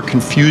one of the more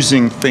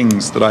confusing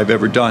things that I've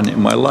ever done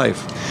in my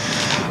life.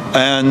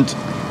 And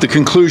the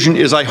conclusion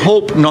is, I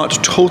hope,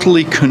 not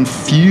totally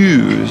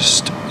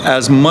confused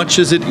as much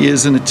as it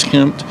is an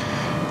attempt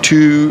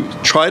to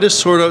try to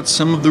sort out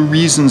some of the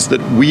reasons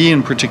that we,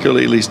 and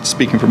particularly, at least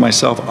speaking for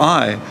myself,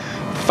 I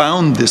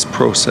found this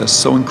process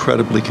so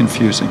incredibly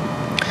confusing.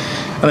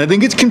 And I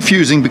think it's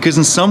confusing because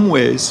in some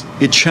ways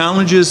it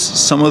challenges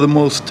some of the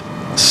most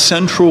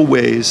central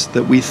ways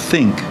that we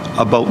think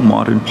about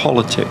modern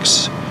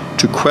politics,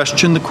 to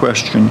question the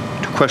question,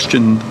 to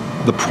question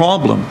the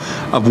problem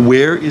of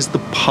where is the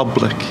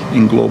public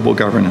in global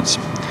governance.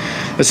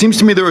 It seems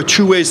to me there are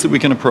two ways that we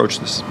can approach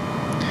this.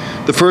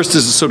 The first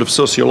is a sort of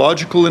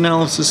sociological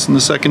analysis, and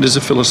the second is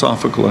a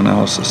philosophical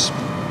analysis.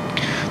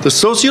 The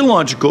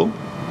sociological,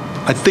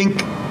 I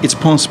think it's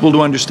possible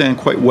to understand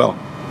quite well.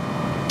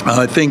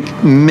 I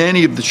think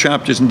many of the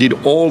chapters, indeed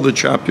all the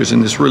chapters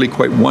in this really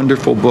quite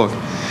wonderful book,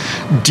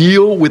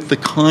 deal with the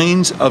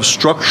kinds of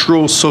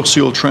structural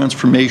social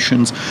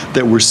transformations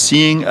that we're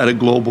seeing at a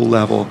global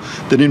level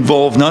that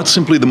involve not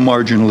simply the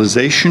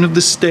marginalization of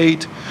the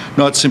state,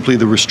 not simply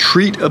the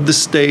retreat of the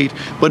state,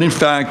 but in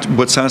fact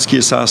what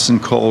Saskia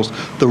Sassen calls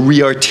the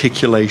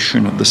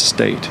rearticulation of the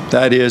state.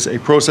 That is a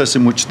process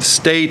in which the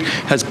state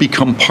has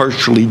become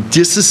partially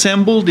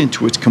disassembled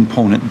into its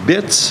component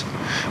bits,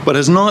 but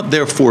has not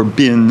therefore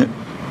been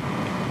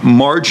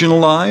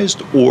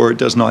marginalized or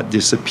does not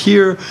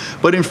disappear,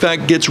 but in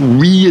fact gets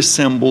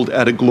reassembled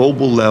at a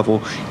global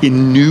level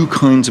in new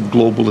kinds of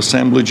global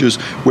assemblages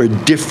where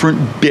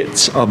different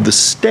bits of the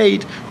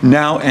state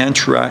now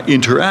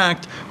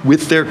interact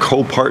with their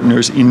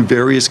co-partners in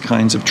various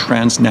kinds of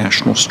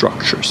transnational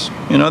structures.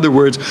 In other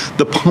words,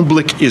 the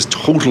public is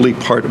totally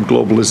part of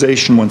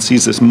globalization. One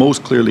sees this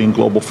most clearly in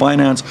global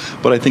finance,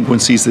 but I think one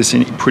sees this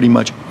in pretty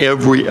much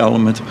every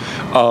element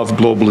of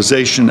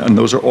globalization, and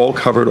those are all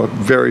covered up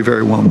very,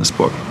 very well in this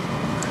book.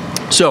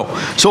 So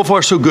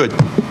far so good.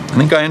 I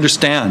think I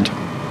understand,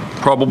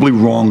 probably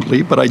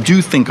wrongly, but I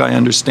do think I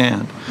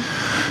understand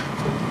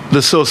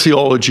the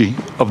sociology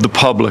of the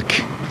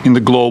public in the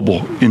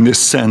global, in this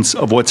sense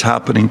of what's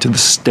happening to the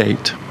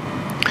state.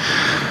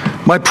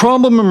 My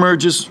problem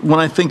emerges when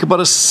I think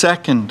about a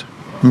second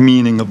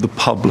meaning of the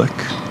public,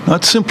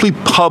 not simply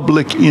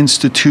public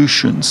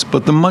institutions,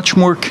 but the much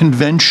more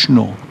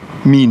conventional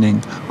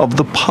meaning of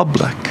the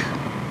public,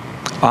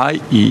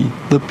 i.e.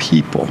 the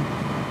people.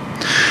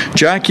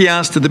 Jackie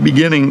asked at the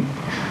beginning,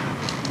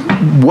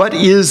 what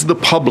is the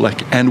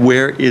public and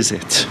where is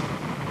it?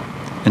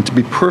 And to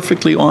be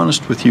perfectly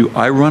honest with you,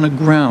 I run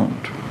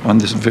aground on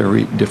this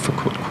very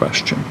difficult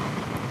question.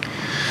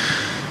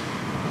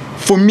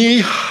 For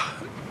me,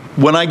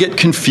 when I get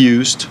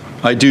confused,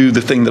 I do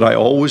the thing that I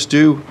always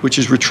do, which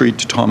is retreat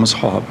to Thomas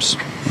Hobbes.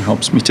 It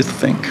helps me to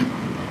think.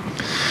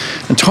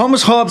 And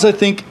Thomas Hobbes, I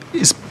think,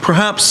 is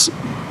perhaps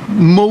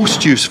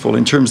most useful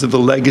in terms of the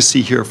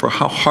legacy here for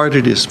how hard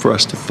it is for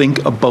us to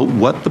think about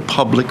what the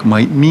public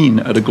might mean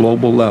at a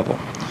global level.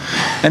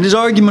 And his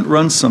argument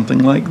runs something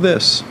like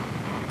this.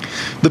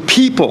 The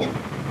people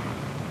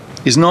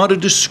is not a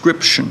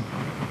description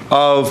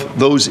of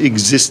those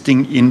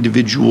existing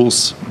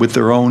individuals with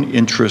their own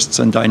interests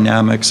and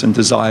dynamics and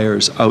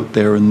desires out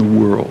there in the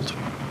world.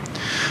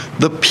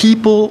 The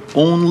people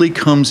only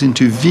comes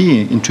into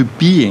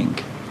being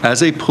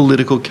as a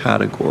political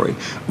category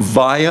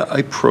via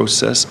a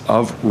process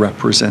of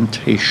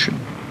representation.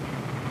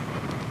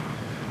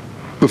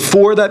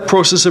 Before that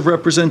process of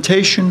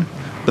representation,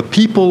 the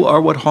people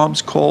are what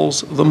Hobbes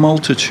calls the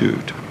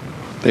multitude.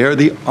 They are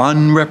the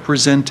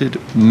unrepresented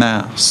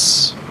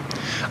mass.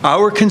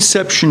 Our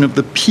conception of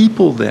the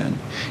people, then,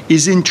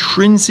 is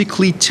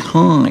intrinsically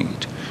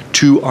tied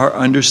to our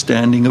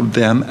understanding of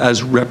them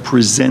as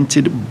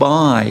represented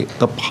by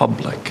the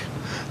public.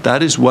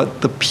 That is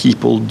what the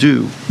people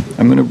do.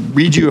 I'm going to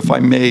read you, if I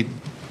may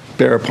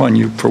bear upon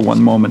you for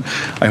one moment.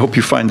 I hope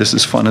you find this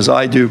as fun as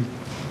I do.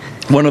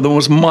 One of the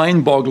most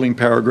mind-boggling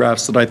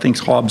paragraphs that I think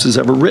Hobbes has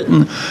ever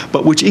written,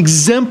 but which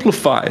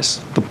exemplifies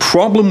the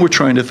problem we're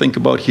trying to think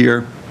about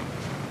here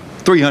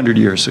 300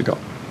 years ago,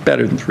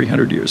 better than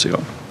 300 years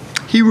ago.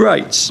 He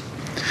writes,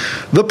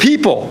 "The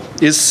people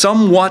is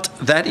somewhat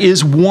that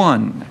is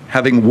one,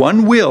 having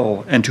one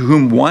will, and to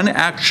whom one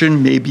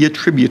action may be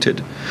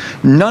attributed.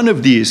 None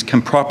of these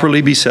can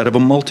properly be said of a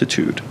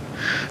multitude.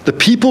 The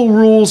people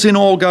rules in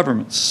all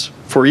governments,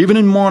 for even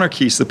in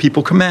monarchies the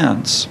people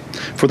commands.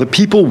 For the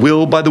people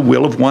will by the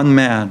will of one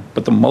man,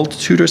 but the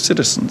multitude are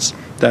citizens,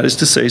 that is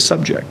to say,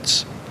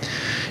 subjects.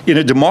 In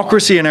a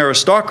democracy and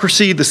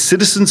aristocracy, the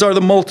citizens are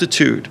the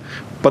multitude,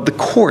 but the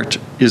court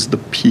is the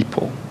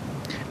people.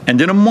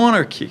 And in a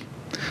monarchy,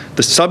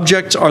 the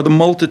subjects are the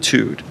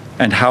multitude,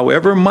 and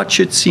however much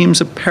it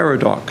seems a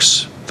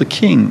paradox, the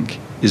king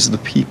is the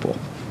people."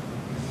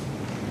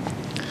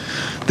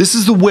 This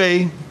is the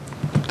way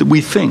that we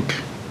think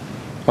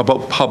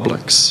about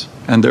publics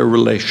and their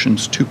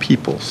relations to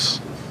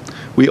peoples.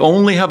 We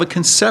only have a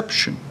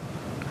conception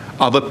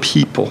of a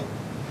people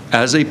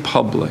as a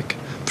public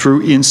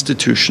through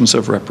institutions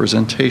of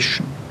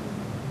representation.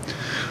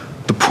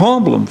 The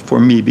problem for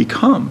me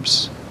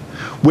becomes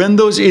when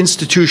those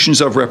institutions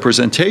of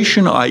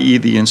representation, i.e.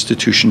 the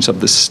institutions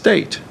of the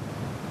state,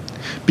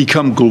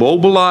 become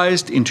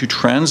globalized into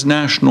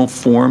transnational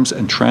forms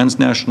and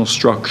transnational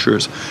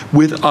structures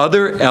with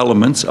other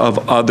elements of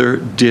other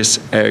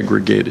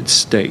disaggregated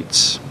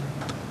states.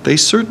 They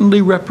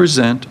certainly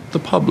represent the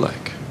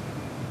public.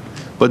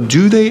 But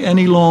do they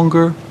any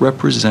longer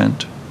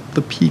represent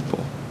the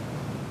people?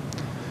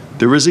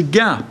 There is a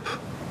gap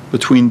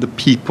between the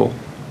people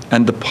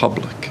and the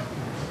public.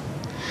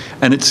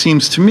 And it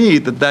seems to me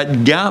that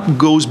that gap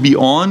goes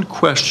beyond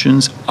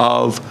questions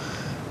of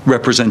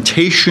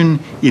representation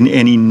in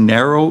any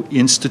narrow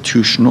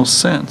institutional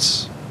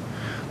sense.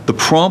 The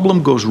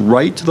problem goes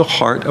right to the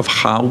heart of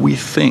how we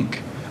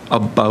think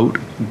about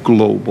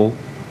global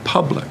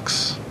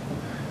publics.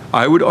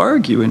 I would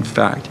argue, in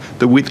fact,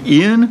 that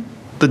within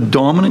the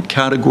dominant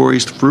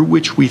categories through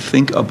which we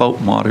think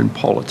about modern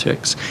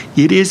politics,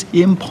 it is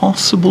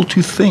impossible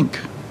to think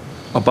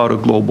about a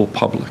global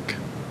public.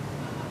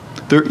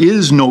 There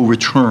is no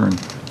return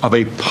of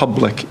a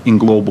public in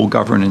global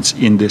governance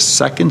in this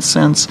second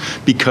sense,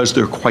 because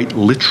there quite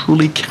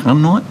literally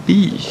cannot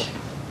be.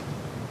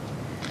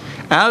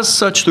 As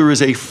such, there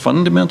is a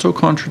fundamental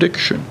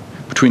contradiction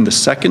between the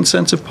second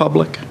sense of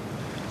public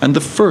and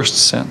the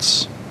first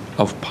sense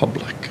of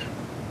public.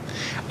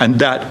 And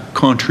that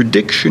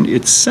contradiction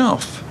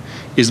itself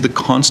is the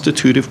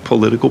constitutive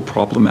political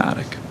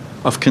problematic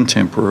of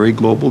contemporary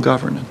global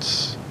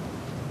governance.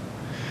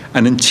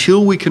 And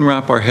until we can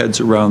wrap our heads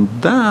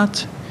around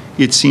that,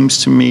 it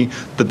seems to me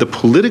that the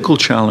political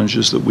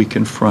challenges that we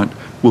confront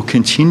will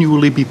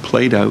continually be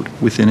played out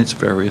within its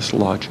various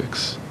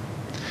logics.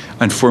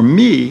 And for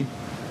me,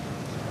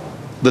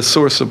 the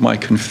source of my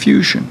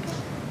confusion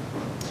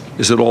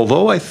is that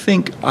although I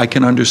think I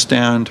can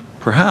understand,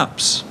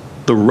 perhaps,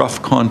 the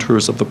rough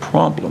contours of the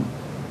problem,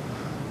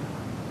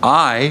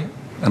 I,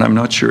 and I'm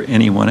not sure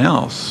anyone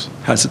else,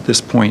 has at this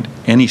point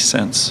any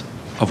sense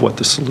of what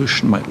the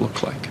solution might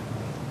look like.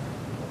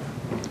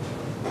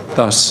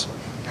 Thus,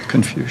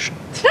 confusion.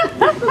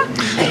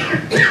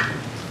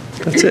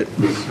 That's it.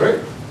 Great.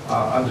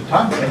 Under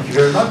time, thank you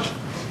very much.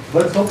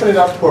 Let's open it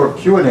up for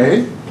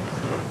Q&A.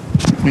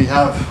 We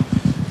have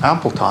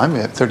ample time. We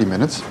have 30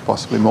 minutes,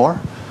 possibly more.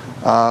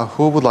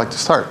 Who would like to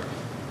start?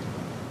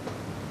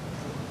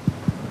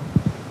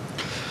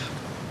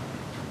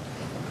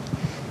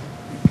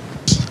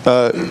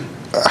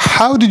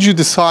 How did you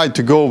decide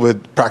to go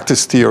with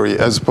practice theory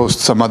as opposed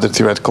to some other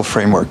theoretical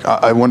framework?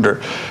 I wonder.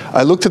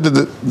 I looked at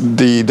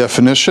the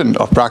definition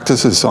of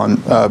practices on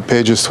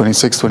pages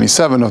 26,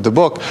 27 of the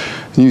book,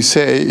 and you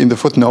say in the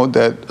footnote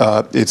that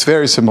it's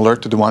very similar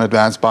to the one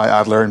advanced by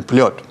Adler and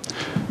Pliot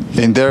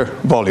in their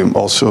volume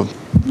also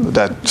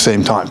that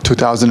same time,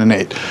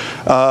 2008.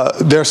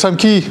 There are some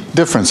key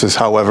differences,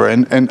 however,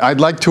 and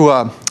I'd like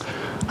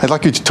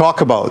you to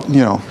talk about,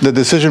 the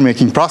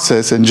decision-making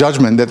process and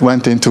judgment that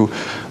went into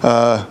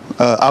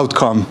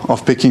outcome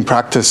of picking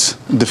practice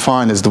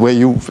defined as the way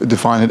you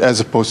define it, as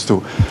opposed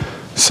to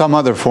some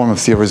other form of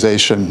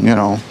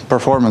theorization,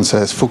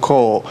 performances,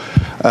 Foucault,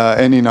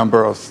 any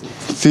number of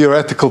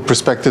theoretical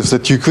perspectives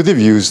that you could have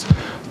used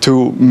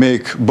to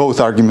make both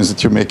arguments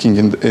that you're making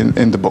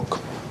in the book.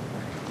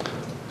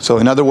 So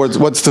in other words,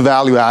 what's the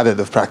value added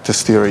of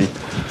practice theory?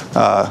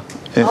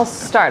 I'll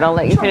start. I'll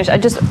let you finish.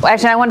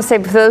 I want to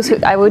say, for those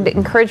I would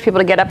encourage people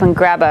to get up and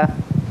grab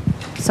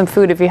some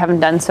food if you haven't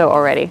done so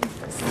already.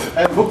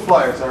 And book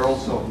flyers are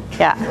also.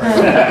 Yeah,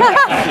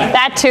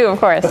 that too, of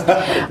course.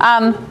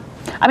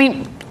 I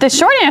mean, the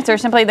short answer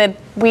is simply that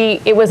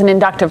it was an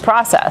inductive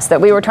process,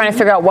 that we were trying to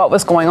figure out what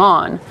was going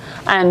on,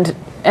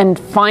 and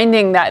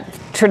finding that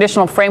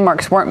traditional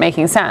frameworks weren't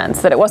making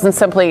sense, that it wasn't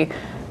simply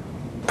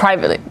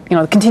private,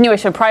 the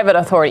continuation of private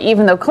authority,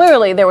 even though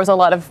clearly there was a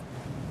lot of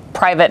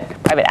private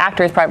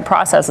actors, private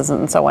processes,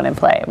 and so on in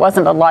play. It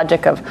wasn't a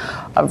logic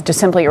of just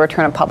simply a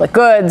return of public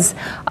goods.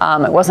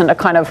 It wasn't a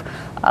kind of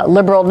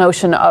liberal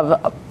notion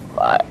of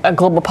a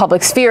global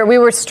public sphere. We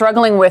were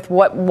struggling with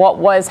what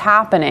was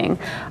happening.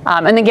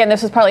 And again,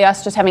 this was partly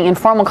us just having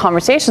informal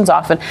conversations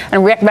often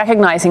and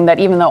recognizing that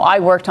even though I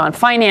worked on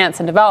finance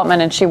and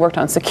development and she worked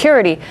on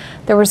security,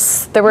 there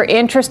were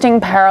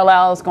interesting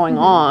parallels going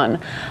on.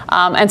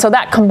 And so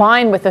that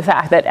combined with the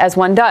fact that, as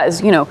one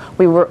does,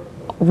 we were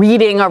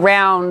reading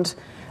around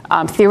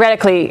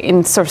theoretically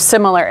in sort of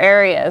similar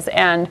areas,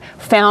 and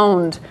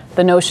found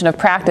the notion of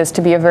practice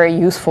to be a very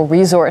useful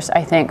resource,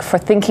 I think, for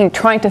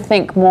trying to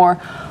think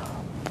more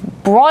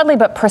broadly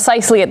but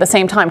precisely at the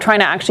same time, trying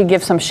to actually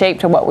give some shape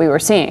to what we were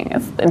seeing,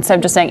 instead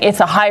of just saying it's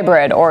a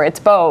hybrid or it's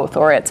both,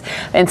 or it's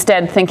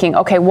instead thinking,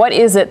 okay, what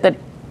is it that,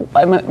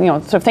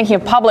 sort of thinking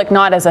of public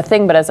not as a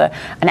thing but as an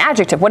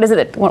adjective. What is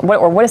it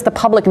what is the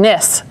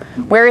publicness?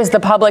 Where is the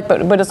public?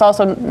 But it's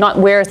also not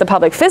where is the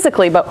public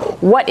physically,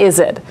 but what is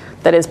it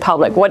that is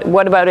public?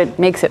 What about it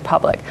makes it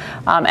public?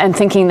 And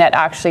thinking that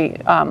actually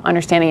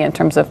understanding it in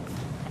terms of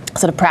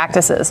sort of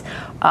practices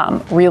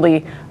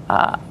really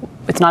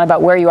it's not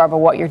about where you are, but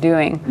what you're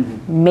doing,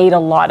 made a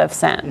lot of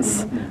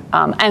sense.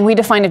 And we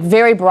define it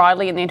very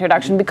broadly in the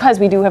introduction because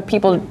we do have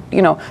people,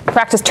 you know,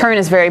 practice turn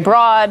is very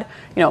broad.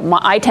 You know,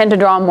 I tend to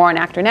draw more on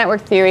actor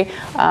network theory.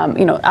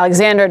 You know,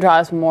 Alexandra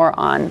draws more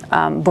on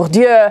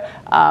Bourdieu.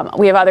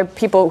 We have other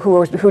people who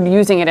are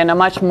using it in a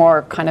much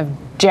more kind of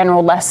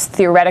general, less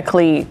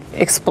theoretically,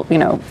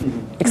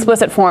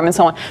 explicit form and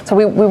so on. So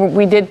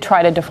we did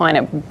try to define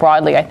it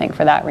broadly, I think,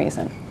 for that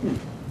reason.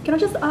 Can I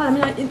just add,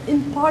 I mean,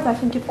 in part, I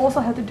think it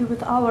also had to do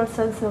with our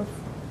sense of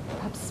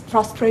perhaps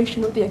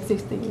frustration of the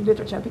existing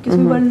literature, because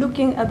we were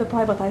looking at the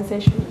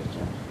privatization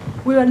literature.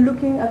 We were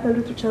looking at the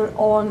literature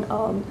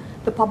on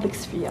the public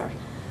sphere,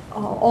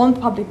 on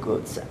public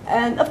goods.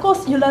 And of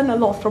course, you learn a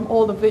lot from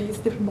all of these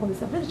different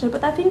bodies of literature,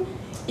 but I think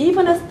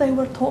even as they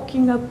were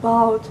talking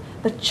about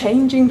the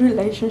changing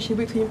relationship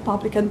between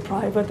public and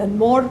private and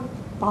more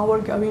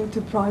power going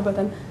to private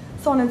and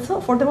so on and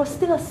so forth, there was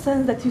still a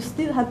sense that you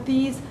still had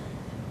these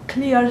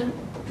clear,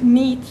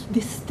 neat,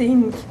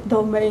 distinct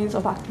domains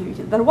of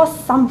activity. There was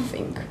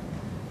something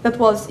that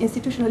was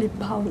institutionally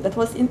bound, that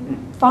was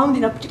found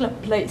in a particular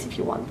place, if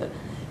you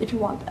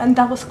want, and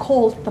that was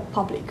called the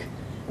public.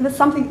 And there's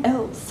something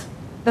else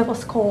that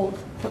was called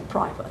the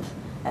private.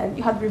 And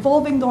you had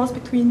revolving doors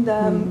between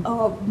them,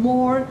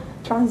 more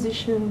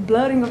transition,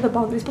 blurring of the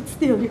boundaries, but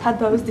still you had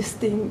those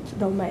distinct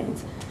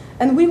domains.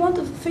 And we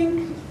wanted to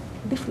think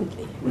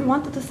differently. We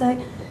wanted to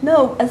say,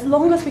 no, as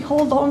long as we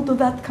hold on to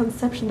that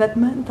conception, that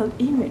mental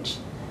image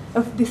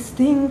of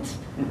distinct,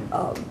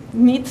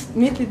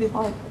 neatly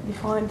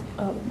defined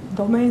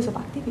domains of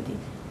activity,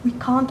 we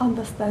can't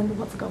understand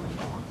what's going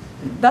on.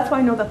 That's why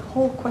I know that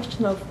whole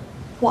question of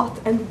what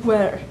and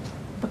where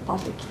the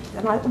public is.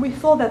 And we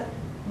thought that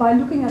by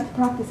looking at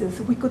practices,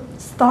 we could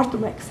start to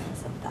make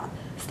sense of that,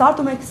 start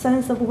to make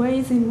sense of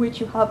ways in which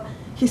you have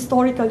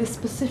historically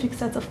specific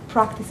sets of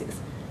practices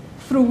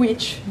through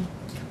which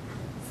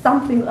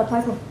something, a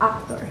type of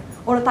actor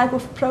or a type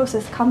of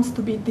process comes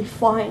to be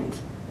defined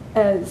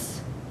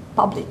as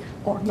public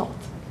or not.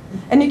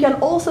 And you can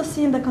also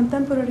see in the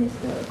contemporary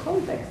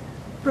context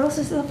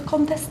processes of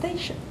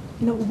contestation.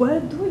 You know, where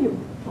do you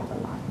draw the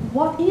line?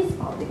 What is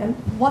public and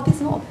what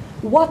is not?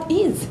 What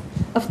is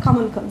of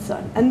common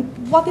concern and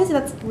what is it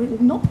that's really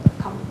not of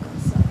common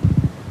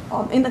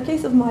concern? In the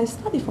case of my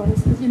study, for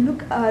instance, you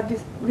look at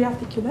this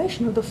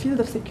rearticulation of the field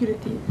of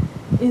security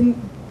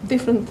in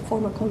different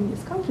former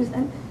communist countries,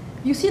 and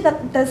you see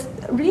that there's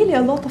really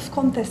a lot of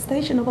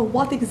contestation over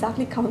what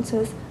exactly counts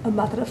as a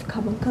matter of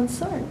common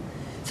concern.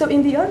 So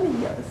in the early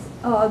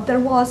years, there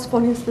was,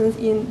 for instance,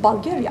 in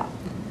Bulgaria,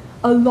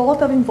 a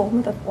lot of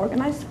involvement of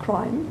organized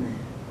crime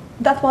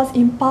that was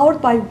empowered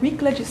by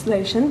weak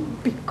legislation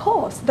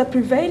because the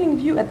prevailing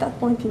view at that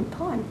point in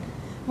time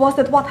was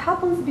that what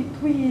happens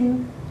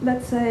between,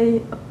 let's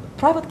say, a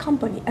private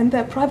company and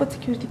their private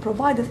security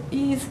providers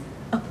is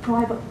a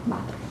private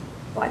matter.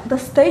 Right? The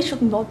state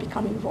should not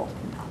become involved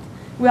in that.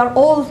 We are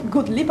all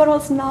good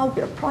liberals now,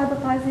 we are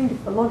privatizing,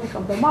 it's the logic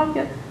of the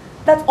market.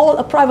 That's all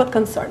a private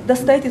concern. The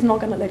state is not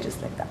going to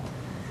legislate that.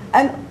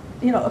 And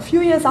you know, a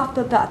few years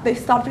after that, they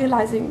start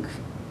realizing,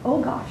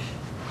 oh gosh,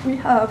 we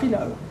have,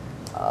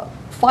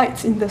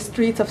 fights in the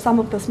streets of some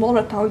of the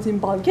smaller towns in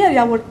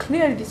Bulgaria where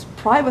clearly these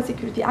private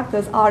security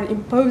actors are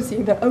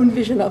imposing their own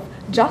vision of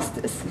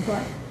justice.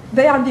 Right.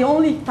 They are the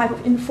only type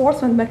of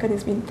enforcement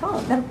mechanism in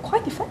town. They're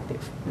quite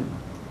effective.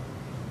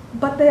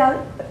 But they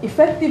are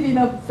effective in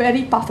a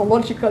very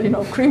pathological,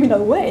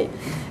 criminal way.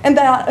 And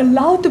they are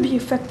allowed to be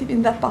effective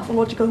in that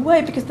pathological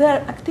way because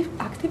their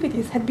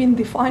activities had been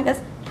defined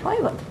as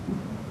private,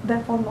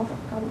 therefore not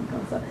of common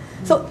concern.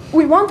 So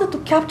we wanted to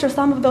capture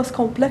some of those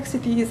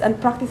complexities and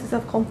practices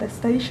of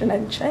contestation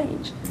and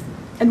change.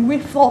 And we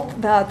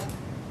thought that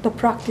the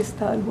practice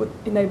turn would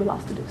enable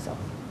us to do so.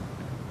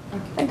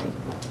 Thank you.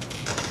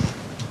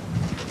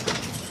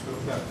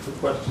 We've got 2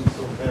 questions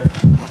over there.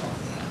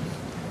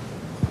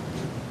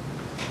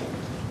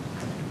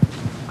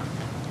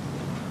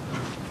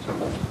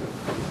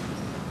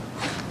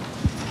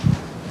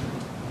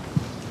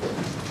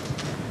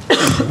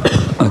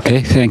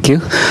 Okay, thank you.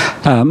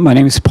 My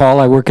name is Paul.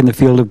 I work in the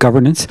field of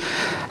governance.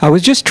 I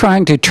was just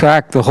trying to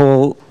track the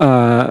whole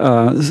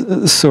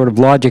sort of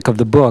logic of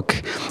the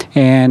book,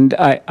 and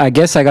I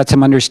guess I got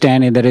some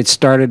understanding that it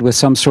started with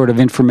some sort of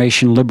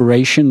information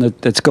liberation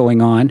that's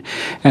going on,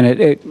 and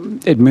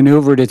it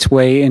maneuvered its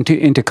way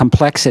into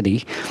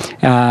complexity.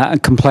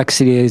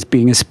 Complexity is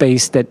being a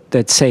space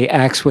that say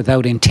acts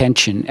without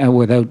intention,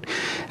 without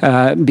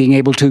being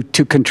able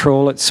to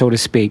control it, so to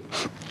speak.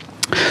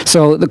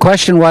 So the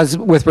question was,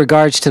 with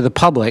regards to the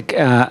public,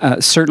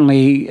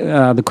 certainly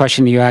the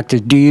question you asked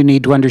is, do you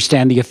need to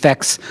understand the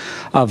effects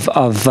of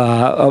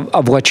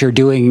what you're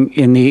doing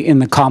in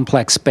the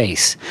complex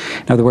space?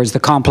 In other words, the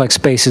complex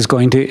space is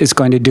going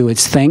to do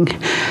its thing,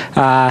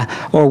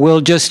 or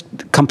will just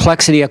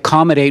complexity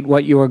accommodate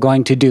what you are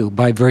going to do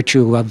by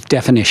virtue of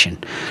definition?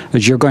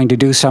 As you're going to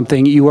do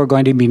something, you are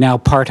going to be now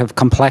part of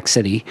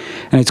complexity,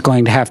 and it's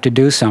going to have to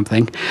do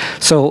something.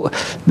 So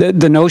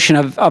the notion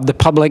of the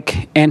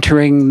public entering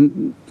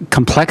entering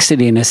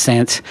complexity in a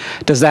sense,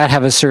 does that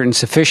have a certain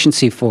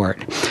sufficiency for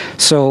it?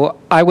 So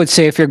I would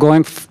say if you're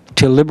going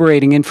to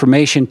liberating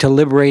information, to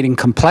liberating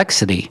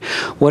complexity,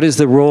 what is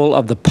the role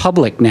of the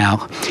public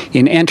now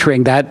in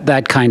entering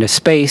that kind of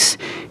space,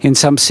 in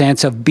some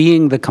sense of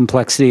being the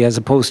complexity as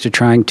opposed to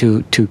trying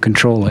to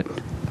control it?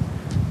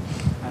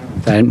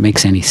 If that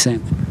makes any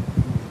sense.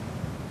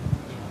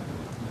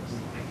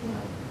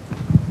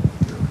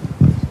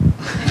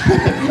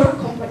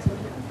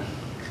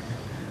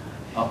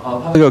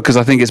 I'll go because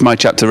I think it's my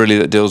chapter really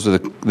that deals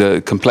with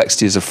the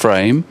complexity as a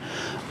frame.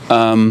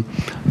 And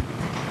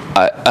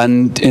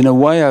in a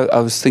way, I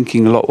was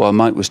thinking a lot while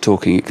Mike was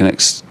talking. It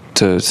connects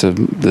to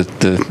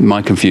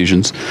my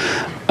confusions.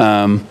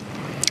 So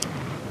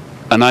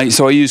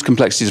I use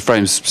complexity as a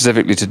frame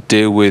specifically to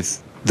deal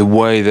with the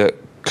way that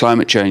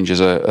climate change as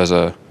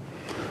a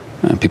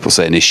people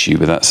say an issue,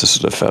 but that's a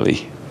sort of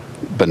fairly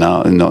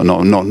banal,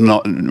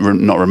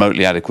 not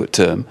remotely adequate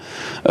term,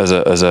 as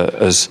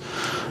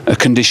a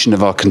condition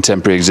of our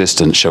contemporary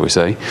existence, shall we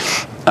say,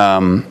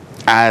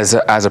 as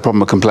a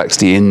problem of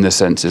complexity in the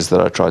senses that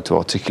I tried to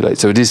articulate.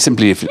 So it is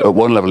simply, at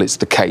one level, it's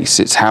the case.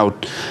 It's how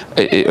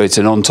it's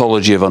an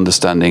ontology of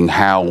understanding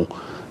how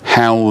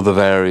the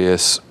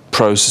various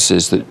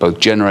processes that both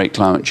generate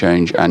climate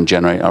change and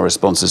generate our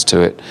responses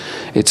to it,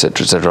 et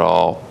cetera,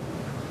 are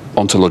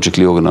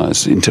ontologically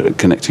organized,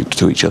 interconnected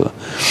to each other.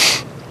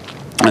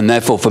 And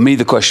therefore, for me,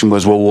 the question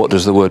was, well, what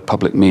does the word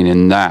public mean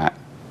in that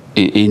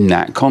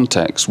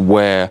context,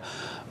 where,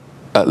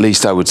 at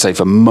least I would say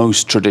for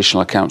most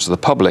traditional accounts of the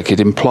public, it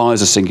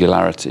implies a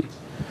singularity.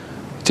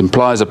 It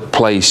implies a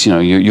place,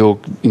 your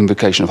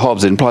invocation of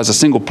Hobbes, it implies a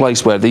single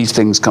place where these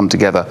things come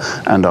together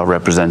and are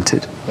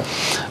represented.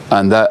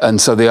 And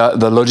so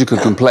the logical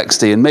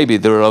complexity, and maybe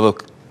there are other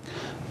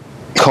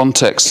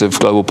contexts of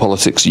global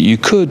politics you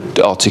could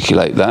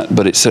articulate that,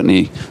 but it's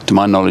certainly, to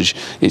my knowledge,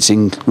 it's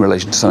in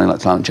relation to something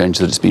like climate change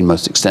that it's been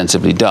most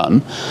extensively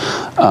done,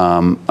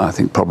 I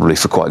think probably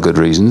for quite good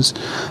reasons,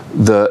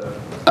 that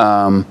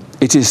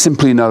it is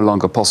simply no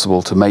longer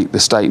possible to make the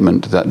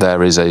statement that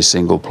there is a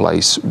single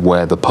place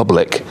where the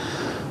public,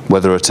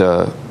 whether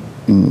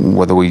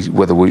we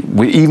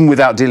even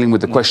without dealing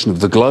with the question of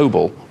the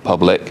global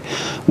public,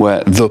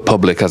 where the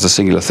public as a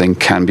singular thing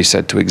can be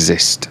said to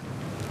exist.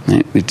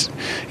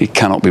 It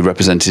cannot be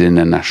represented in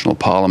a national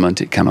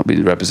parliament. It cannot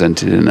be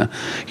represented in a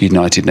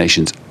United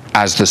Nations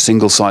as the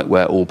single site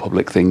where all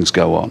public things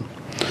go on.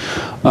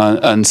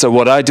 And so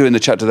what I do in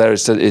the chapter there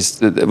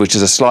which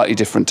is a slightly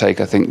different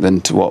take, I think, than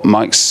to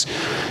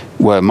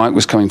where Mike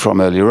was coming from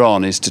earlier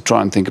on, is to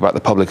try and think about the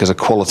public as a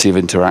quality of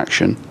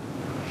interaction.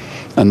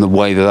 And the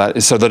way that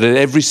is, so that at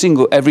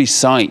every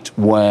site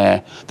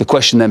where the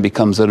question then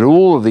becomes that at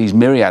all of these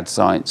myriad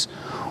sites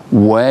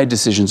where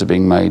decisions are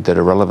being made that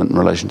are relevant in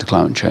relation to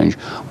climate change,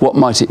 what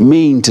might it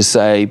mean to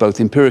say,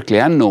 both empirically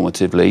and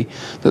normatively,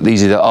 that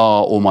these either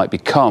are or might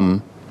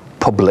become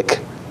public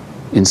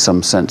in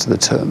some sense of the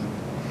term?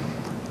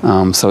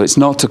 So it's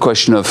not a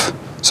question of,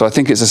 so I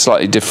think it's a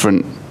slightly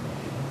different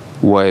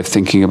way of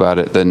thinking about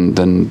it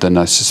than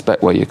I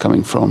suspect where you're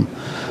coming from.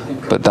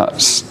 But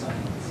that's,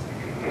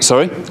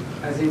 sorry?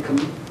 As in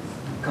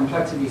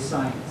complexity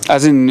science.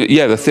 As in,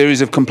 yeah, the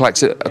theories of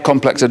complex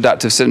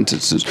adaptive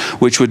synthesis,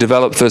 which were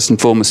developed first and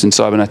foremost in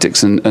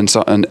cybernetics and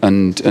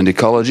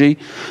ecology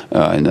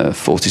in the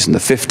 40s and the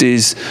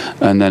 50s,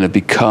 and then have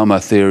become a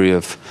theory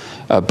of.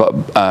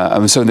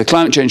 So in the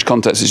climate change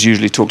context, it's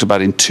usually talked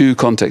about in two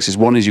contexts.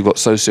 One is you've got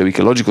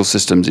socio-ecological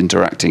systems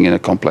interacting in a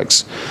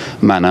complex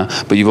manner,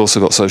 but you've also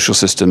got social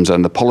systems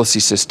and the policy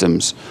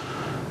systems,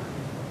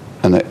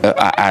 and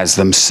as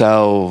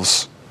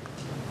themselves.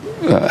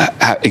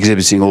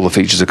 Exhibiting all the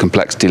features of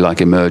complexity like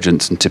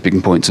emergence and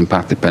tipping points and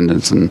path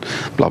dependence and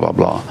blah, blah,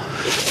 blah,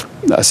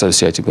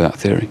 associated with that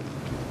theory.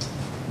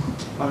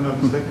 I'm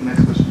not mistaken,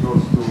 next question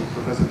goes to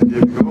Professor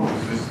Didier Bigot,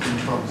 who is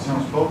from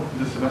Sciences Po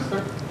this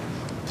semester.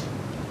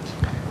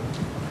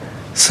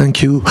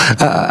 Thank you.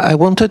 I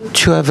wanted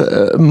to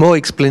have more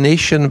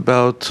explanation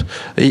about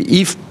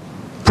if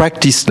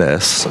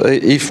practiceness,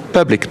 if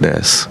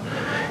publicness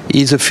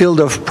is a field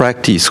of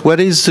practice, what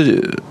is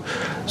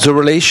the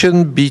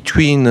relation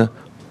between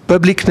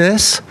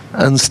publicness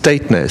and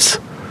stateness?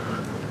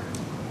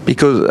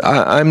 Because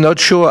I'm not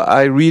sure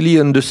I really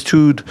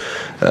understood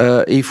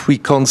if we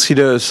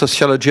consider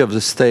sociology of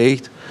the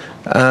state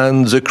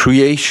and the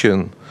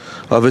creation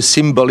of a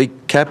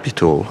symbolic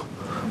capital,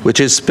 which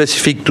is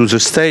specific to the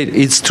state,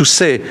 it's to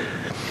say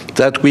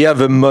that we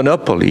have a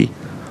monopoly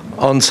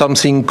on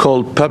something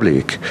called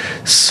public.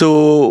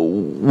 So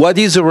what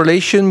is the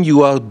relation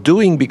you are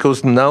doing?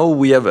 Because now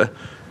we have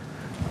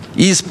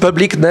is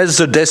publicness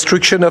the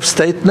destruction of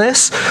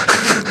stateness?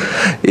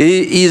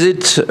 Is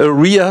it a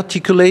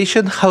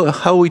re-articulation?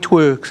 How it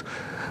works?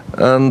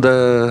 And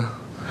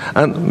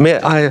may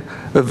I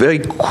a very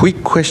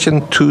quick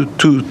question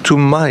to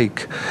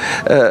Mike?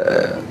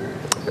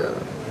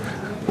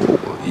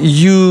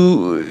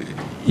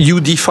 You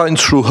define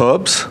through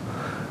Hobbes,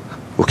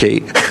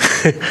 okay,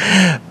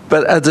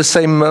 but at the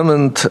same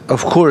moment,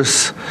 of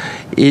course,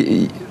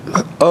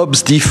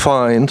 Hobbes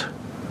defined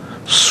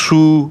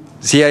through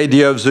the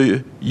idea of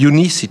the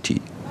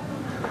unicity.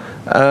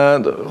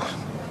 And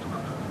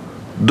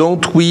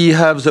don't we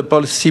have the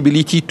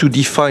possibility to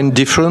define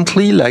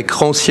differently, like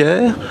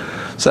Rancière,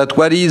 that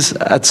what is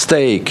at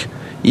stake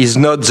is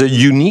not the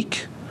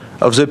unique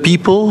of the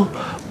people,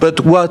 but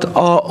what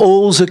are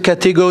all the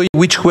categories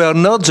which were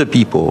not the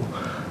people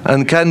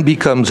and can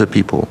become the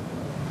people?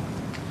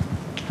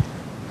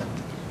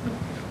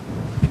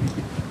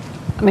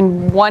 I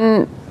mean,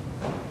 one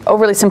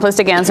overly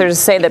simplistic answer is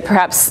to say that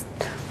perhaps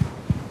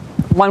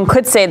one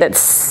could say that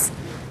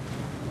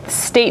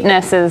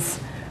stateness is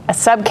a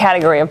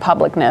subcategory of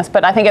publicness,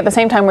 but I think at the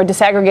same time we're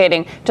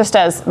disaggregating, just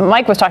as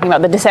Mike was talking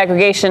about, the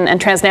disaggregation and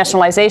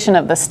transnationalization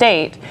of the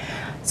state.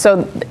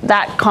 So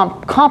that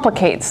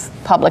complicates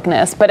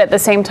publicness, but at the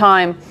same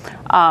time,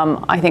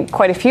 I think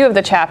quite a few of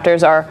the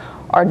chapters are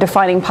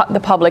defining the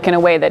public in a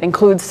way that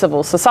includes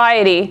civil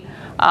society,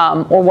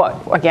 or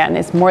what, again,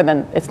 is more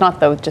than, it's not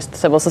though just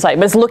civil society,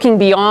 but it's looking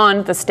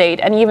beyond the state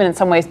and even in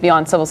some ways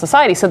beyond civil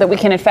society, so that we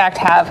can in fact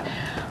have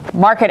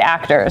market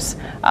actors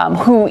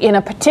who in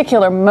a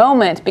particular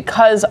moment,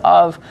 because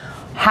of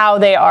how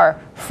they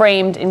are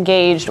framed,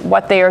 engaged,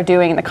 what they are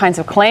doing, the kinds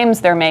of claims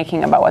they're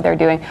making about what they're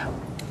doing,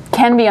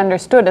 can be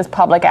understood as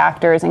public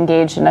actors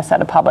engaged in a set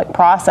of public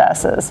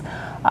processes,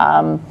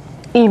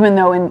 even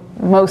though in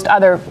most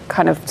other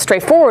kind of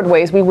straightforward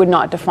ways we would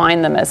not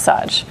define them as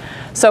such.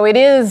 So it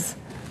is,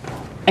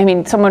 I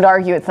mean, some would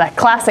argue it's that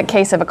classic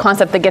case of a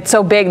concept that gets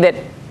so big that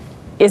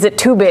is it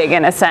too big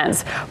in a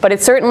sense? But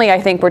it's certainly, I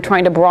think, we're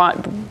trying to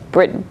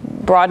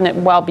broaden it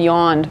well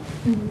beyond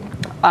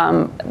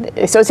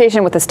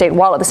association with the state,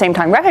 while at the same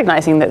time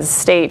recognizing that the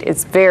state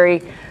is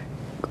very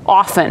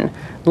often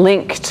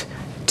linked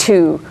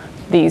to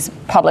these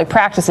public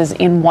practices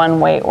in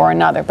one way or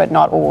another, but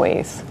not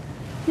always.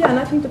 Yeah, and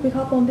I think to pick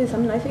up on this, I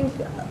mean, I think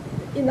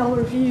in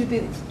our view,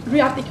 the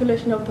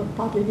rearticulation of the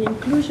public, the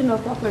inclusion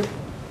of public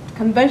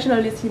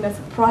conventionally seen as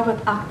private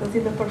actors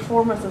in the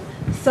performance of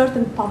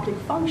certain public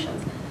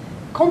functions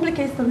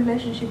complicates the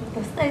relationship with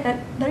the state.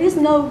 And there is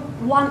no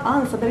one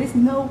answer, there is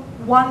no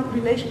one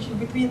relationship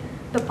between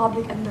the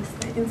public and the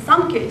state. In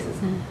some cases,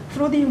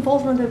 through the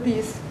involvement of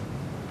these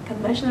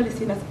conventionally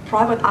seen as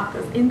private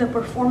actors in the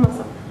performance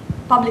of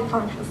public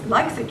functions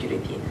like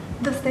security,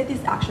 the state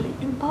is actually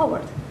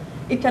empowered.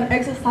 It can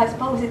exercise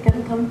powers, it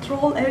can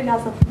control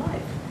areas of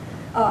life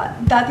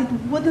that it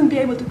wouldn't be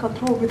able to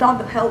control without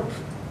the help,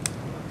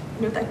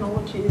 new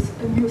technologies,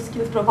 new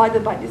skills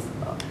provided by these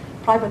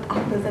private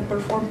actors that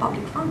perform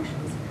public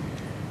functions.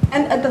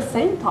 And at the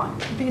same time,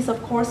 this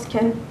of course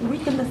can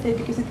weaken the state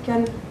because it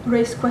can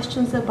raise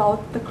questions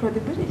about the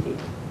credibility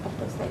of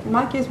the state. In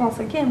my case, once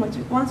again,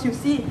 once you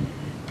see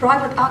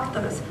private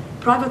actors,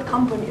 private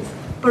companies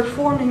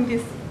performing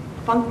this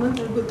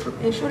fundamental good,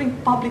 ensuring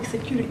public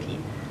security,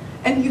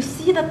 and you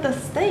see that the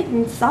state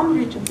in some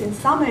regions, in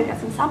some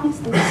areas, in some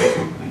instances,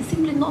 is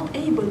simply not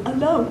able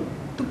alone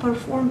to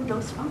perform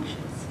those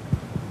functions.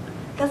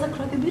 There's a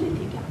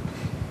credibility gap.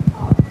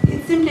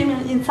 It's simply,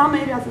 in some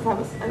areas, as I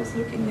was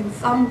looking, in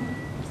some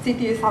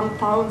cities, some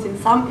towns, in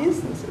some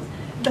instances,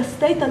 the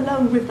state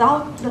alone,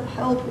 without the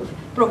help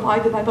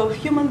provided by both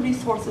human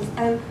resources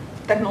and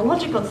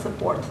technological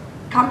support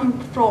coming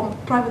from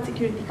private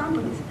security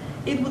companies,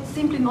 it would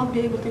simply not be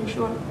able to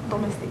ensure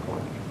domestic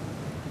order.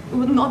 It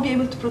would not be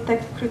able to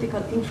protect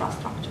critical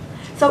infrastructure.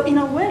 So in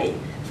a way,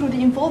 through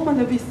the involvement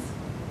of these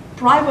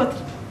private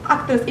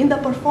actors in the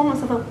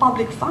performance of a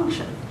public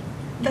function,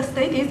 the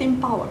state is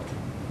empowered.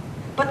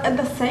 But at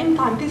the same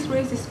time, this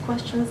raises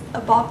questions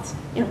about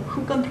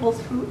who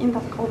controls who in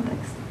that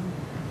context.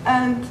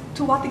 And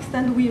to what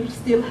extent we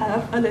still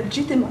have a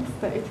legitimate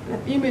state,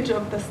 an image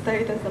of the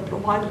state as the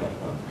provider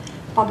of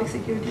public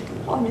security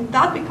to all. I mean,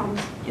 that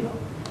becomes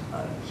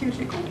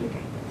hugely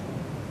complicated.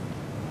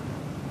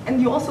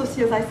 And you also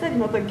see, as I said,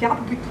 the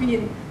gap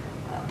between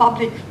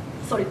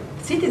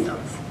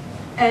citizens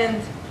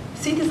and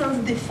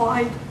citizens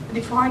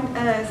defined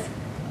as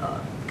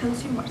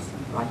consumers,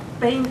 right?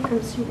 Paying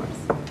consumers.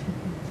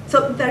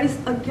 So there is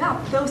a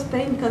gap. Those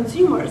paying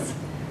consumers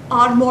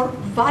are more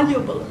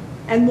valuable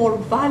and more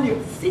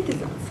valued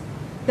citizens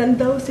than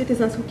those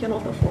citizens who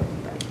cannot afford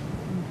to pay.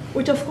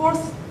 Which, of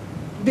course,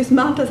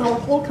 dismantles our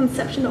whole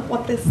conception of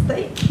what the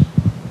state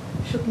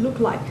should look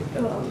like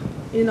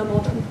in a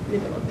modern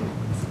liberal democracy.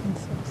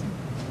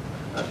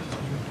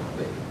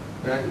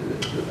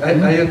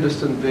 I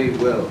understand very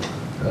well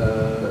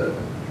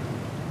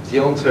the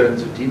answer and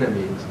the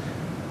dynamics,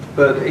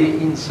 but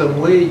in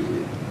some way,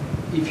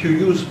 if you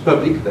use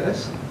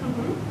publicness,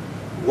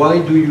 why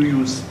do you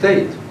use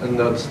state and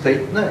not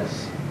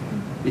stateness?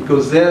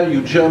 Because there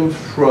you jump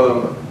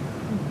from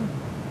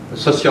a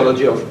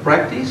sociology of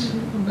practice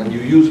and you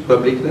use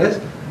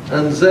publicness,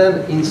 and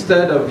then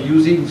instead of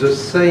using the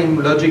same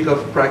logic of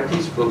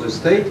practice for the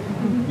state,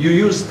 you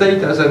use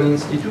state as an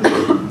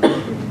institution.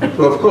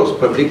 So of course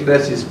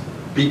publicness is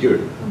bigger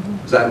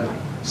than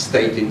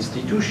state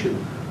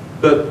institution.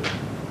 But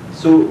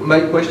so my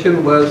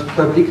question was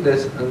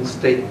publicness and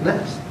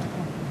stateness,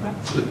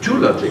 the two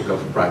logic of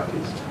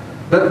practice.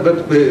 But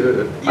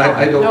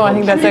I don't. No, I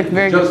think that's a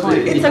very good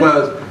point.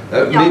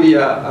 Maybe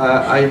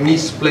I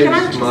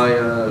misplaced my.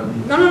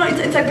 No,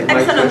 it's an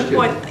excellent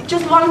point.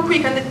 Just one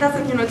quick, and it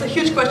doesn't, it's a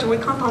huge question. We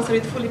can't answer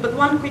it fully, but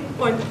one quick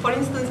point. For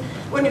instance,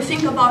 when you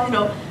think about,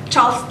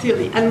 Charles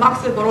Tilly and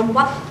Max Weber on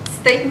what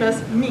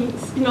stateless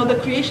means, the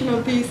creation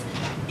of these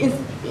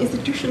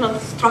institutional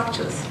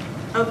structures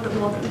of the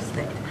modern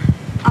state.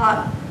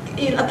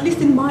 At least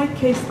in my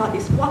case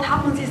studies, what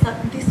happens is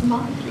that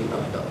dismantling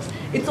of those.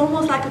 It's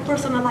almost like a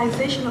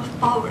personalization of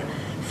power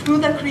through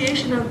the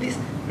creation of these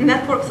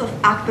networks of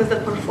actors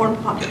that perform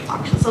public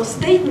functions. So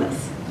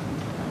stateless,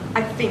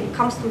 I think,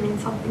 comes to mean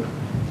something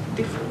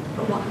different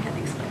from what we had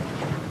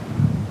expected.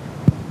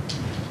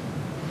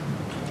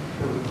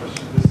 There was a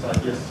question this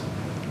side, yes.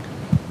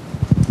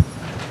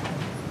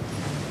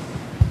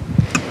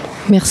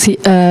 Merci.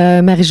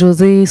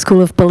 Marie-Josée,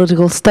 School of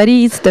Political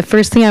Studies. The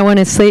first thing I want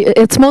to say,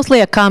 it's mostly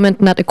a comment,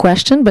 not a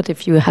question, but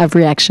if you have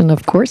reaction,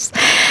 of course.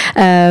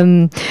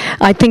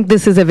 I think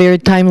this is a very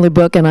timely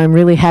book, and I'm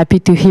really happy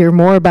to hear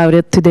more about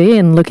it today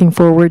and looking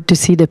forward to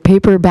see the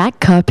paperback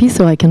copy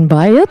so I can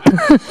buy it.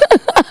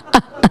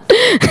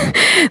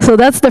 So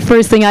that's the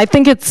first thing. I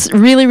think it's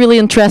really, really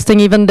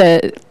interesting, even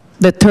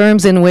the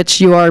terms in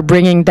which you are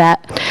bringing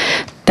that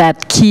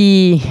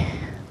key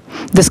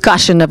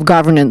discussion of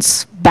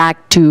governance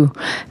back to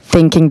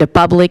thinking the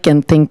public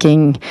and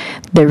thinking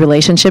the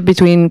relationship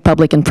between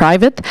public and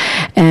private.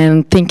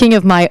 And thinking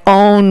of my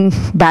own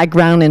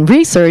background in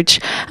research,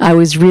 I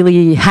was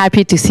really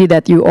happy to see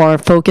that you are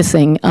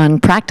focusing on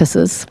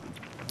practices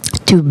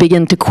to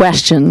begin to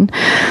question,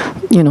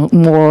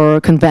 more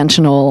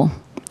conventional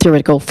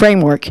theoretical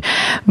framework.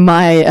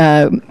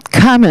 My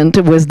comment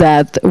was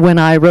that when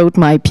I wrote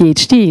my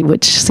PhD,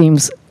 which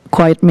seems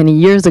quite many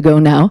years ago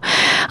now,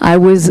 I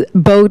was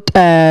both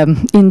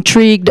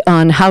intrigued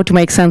on how to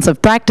make sense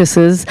of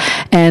practices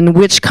and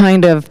which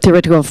kind of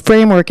theoretical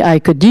framework I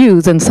could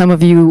use. And some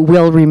of you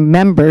will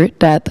remember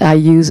that I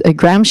use a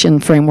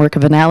Gramscian framework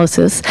of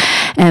analysis.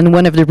 And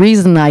one of the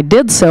reasons I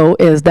did so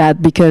is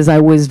that because I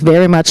was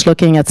very much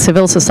looking at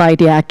civil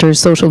society actors,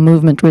 social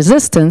movement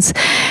resistance,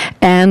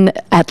 and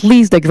at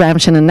least the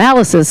Gramscian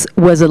analysis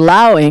was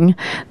allowing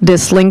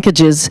these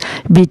linkages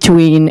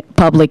between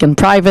public and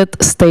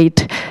private,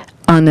 state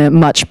on a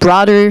much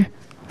broader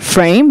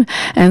frame.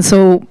 And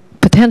so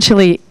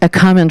potentially a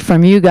comment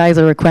from you guys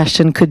or a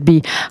question could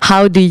be,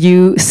 how do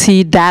you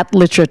see that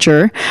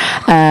literature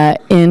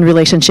in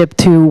relationship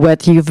to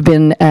what you've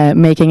been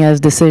making as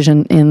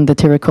decision in the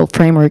theoretical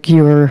framework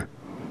you're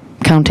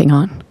counting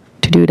on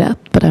to do that?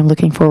 But I'm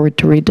looking forward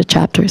to read the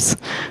chapters.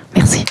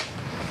 Merci.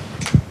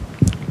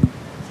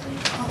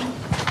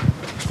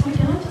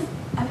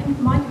 I think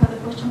Mike had a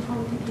question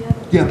from the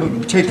other. Yeah,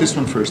 but take this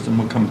one first and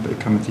we'll come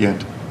at the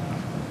end.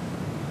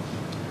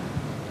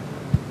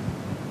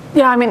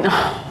 Yeah, I mean,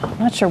 I'm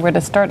not sure where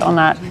to start on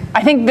that.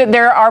 I think that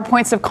there are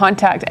points of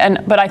contact,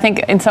 but I think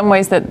in some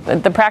ways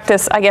that the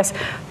practice, I guess,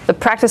 the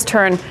practice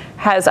turn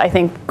has, I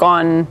think,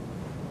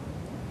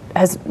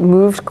 has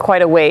moved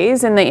quite a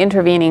ways in the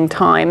intervening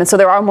time, and so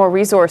there are more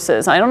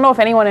resources. I don't know if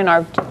anyone in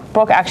our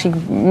book actually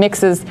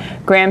mixes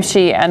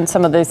Gramsci and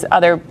some of these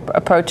other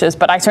approaches,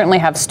 but I certainly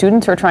have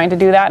students who are trying to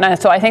do that, and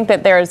so I think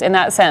that there's, in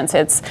that sense,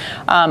 it's,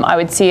 I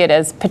would see it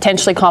as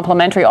potentially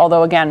complementary,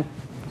 although again,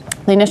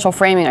 the initial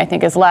framing, I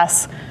think, is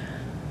less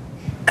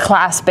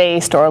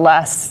class-based or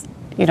less,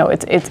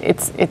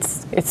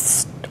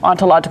 its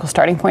ontological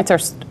starting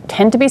points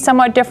tend to be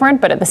somewhat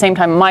different, but at the same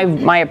time,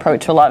 my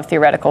approach to a lot of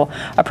theoretical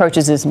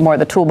approaches is more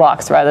the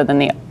toolbox rather than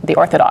the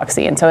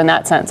orthodoxy. And so in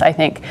that sense, I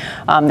think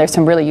there's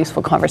some really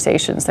useful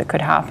conversations that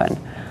could happen.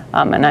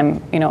 And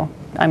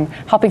I'm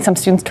helping some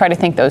students try to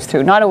think those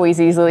through. Not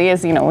always easily,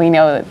 as we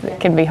know that it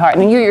can be hard.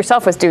 And you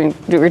yourself were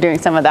doing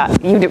some of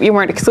that. You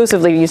weren't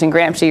exclusively using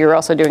Gramsci. You were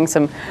also doing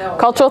some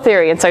cultural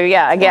theory. And so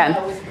again,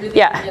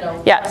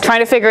 trying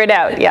to figure it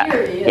out.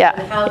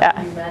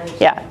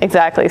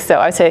 Exactly. So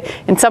I would say,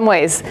 in some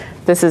ways,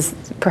 this is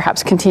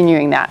perhaps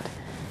continuing that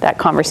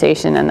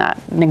conversation and that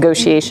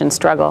negotiation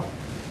struggle.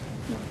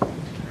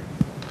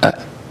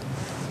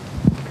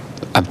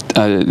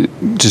 I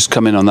just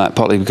come in on that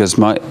partly because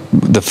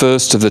the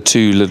first of the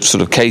two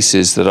sort of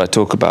cases that I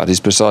talk about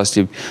is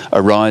precisely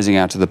arising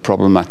out of the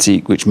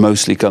problematique which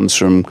mostly comes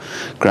from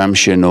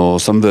Gramscian or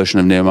some version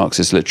of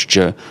neo-Marxist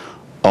literature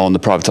on the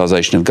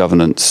privatization of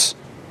governance,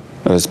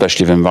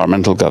 especially of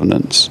environmental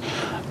governance.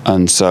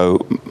 And so,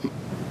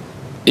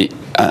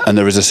 and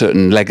there is a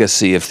certain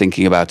legacy of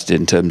thinking about it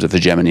in terms of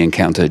hegemony and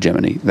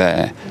counter-hegemony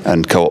there,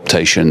 and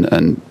co-optation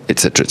and et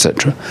cetera, et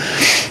cetera.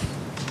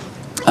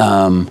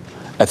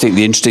 I think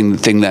the interesting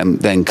thing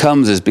then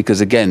comes is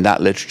because, again,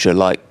 that literature,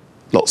 like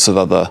lots of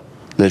other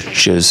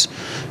literatures,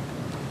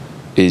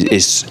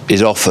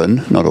 is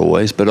often, not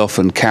always, but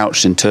often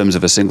couched in terms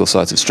of a single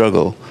site of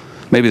struggle.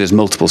 Maybe there's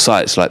multiple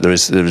sites, like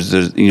there's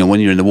when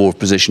you're in the war of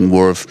position,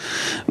 war of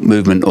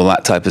movement, all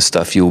that type of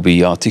stuff, you'll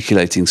be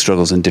articulating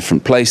struggles in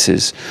different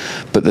places,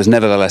 but there's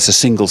nevertheless a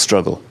single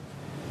struggle.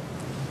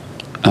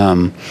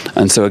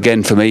 And so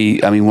again, for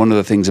me, I mean, one of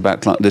the things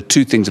about the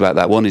two things about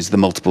that, one is the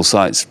multiple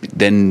sites,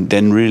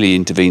 then really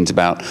intervenes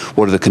about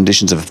what are the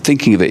conditions of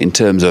thinking of it in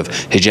terms of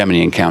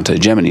hegemony and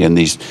counter-hegemony, and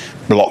these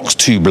blocks,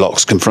 two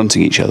blocks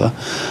confronting each other.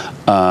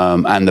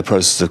 And the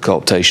process of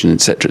co-optation,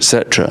 et cetera,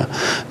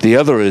 The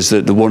other is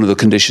that one of the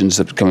conditions,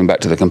 that coming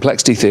back to the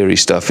complexity theory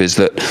stuff, is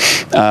that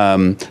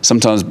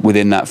sometimes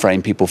within that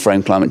frame, people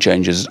frame climate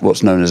change as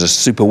what's known as a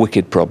super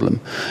wicked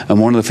problem. And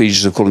one of the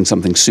features of calling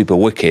something super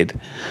wicked,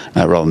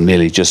 rather than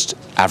merely just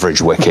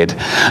average wicked,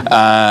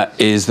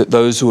 is that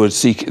those who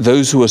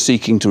are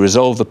seeking to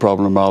resolve the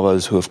problem are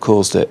those who have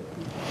caused it.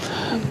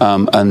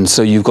 And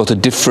so you've got a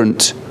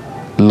different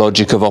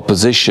logic of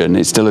opposition.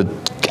 It's still a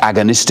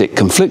agonistic,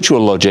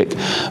 conflictual logic,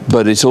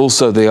 but it's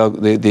also the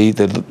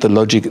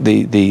logic.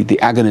 The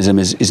agonism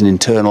is an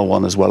internal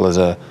one as well as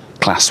a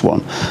class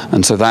one,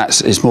 and so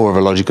it's more of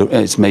a logical.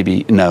 It's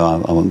maybe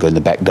no, I won't go in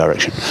the back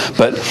direction.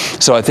 But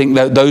so I think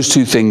that those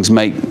two things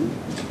make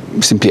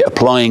simply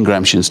applying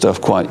Gramscian stuff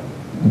quite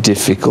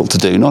difficult to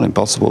do. Not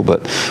impossible,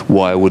 but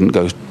why I wouldn't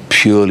go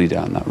purely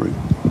down that route.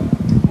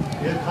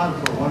 We have time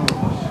for one more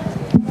question.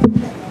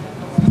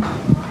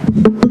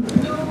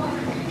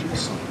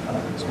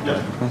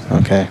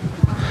 Okay.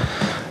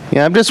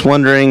 Yeah, I'm just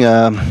wondering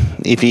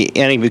if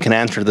any of you can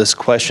answer this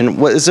question.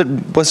 Was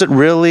it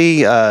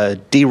really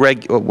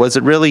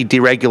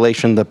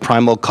deregulation the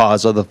primal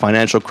cause of the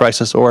financial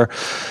crisis, or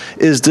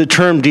is the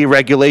term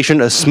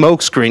deregulation a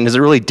smokescreen? Is it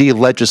really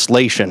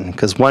de-legislation?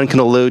 Because one can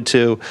allude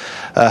to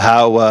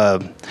how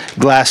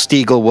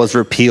Glass-Steagall was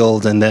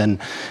repealed, and then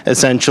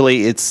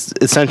essentially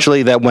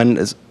that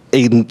when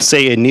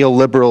say a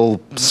neoliberal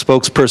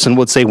spokesperson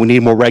would say we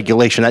need more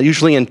regulation, that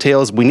usually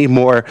entails we need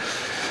more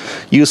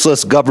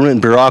useless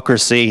government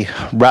bureaucracy,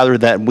 rather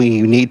than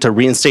we need to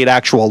reinstate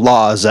actual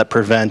laws that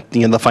prevent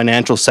the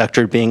financial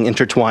sector being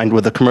intertwined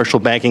with the commercial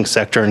banking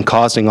sector and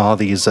causing all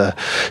these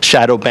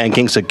shadow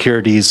banking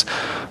securities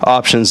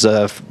options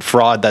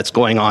fraud that's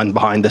going on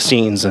behind the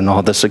scenes, and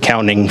all this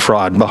accounting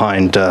fraud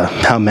behind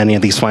how many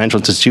of these financial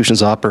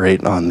institutions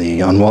operate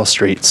on Wall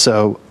Street.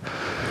 So,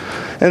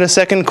 and the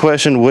second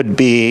question would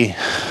be,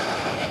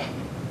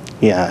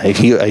 yeah,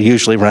 I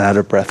usually run out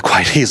of breath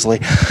quite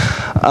easily.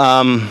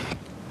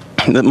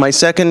 My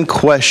second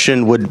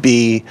question would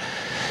be,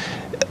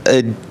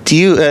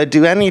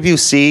 do any of you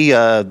see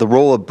the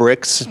role of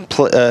BRICS?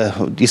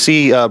 Do you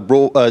see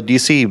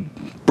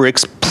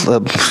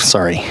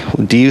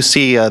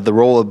the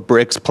role of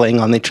BRICS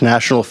playing on the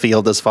international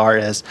field as far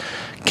as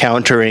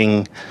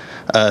countering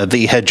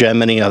the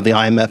hegemony of the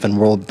IMF and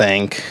World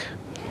Bank?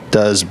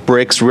 Does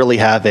BRICS really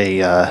have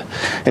a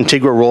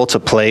integral role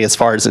to play as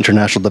far as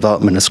international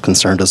development is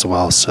concerned as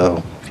well?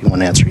 So, if you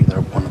want to answer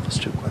either one of those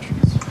two questions.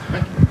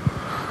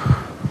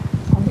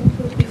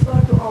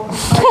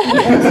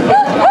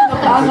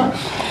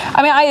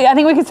 I mean, I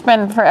think we could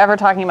spend forever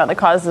talking about the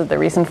causes of the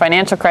recent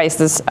financial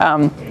crisis.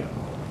 I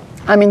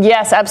mean,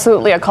 yes,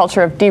 absolutely a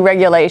culture of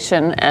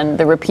deregulation and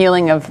the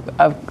repealing of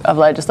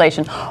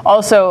legislation.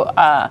 Also,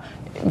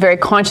 very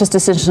conscious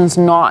decisions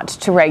not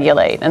to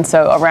regulate. And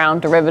so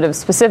around derivatives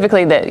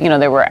specifically, that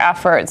there were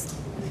efforts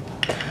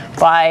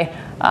by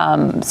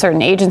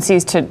certain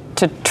agencies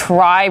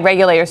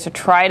regulators to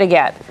try to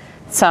get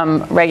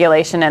some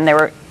regulation, and there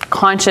were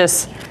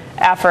conscious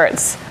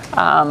efforts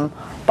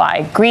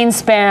by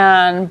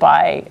Greenspan,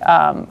 by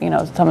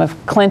some of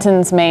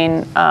Clinton's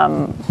main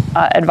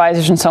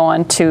advisors and so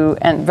on,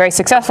 and very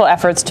successful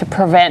efforts to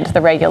prevent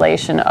the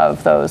regulation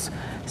of those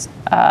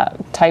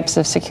types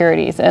of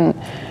securities. And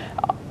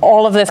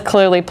all of this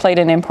clearly played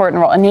an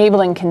important role,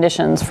 enabling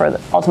conditions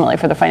ultimately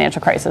for the financial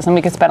crisis. And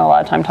we could spend a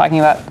lot of time talking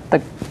about the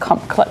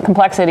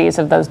complexities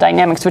of those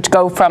dynamics, which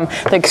go from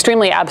the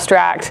extremely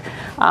abstract,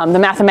 the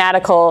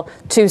mathematical,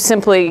 to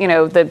simply,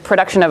 the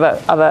production of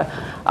a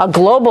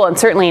global and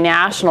certainly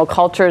national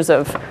cultures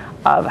of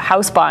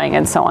house buying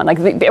and so on. Like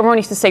everyone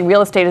used to say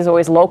real estate is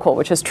always local,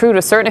 which is true to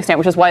a certain extent,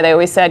 which is why they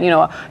always said,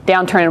 a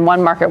downturn in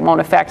one market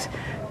won't affect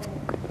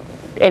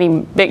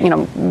any big,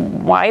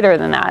 wider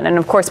than that. And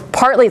of course,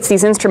 partly it's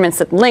these instruments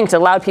that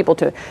allowed people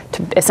to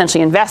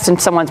essentially invest in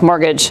someone's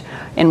mortgage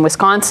in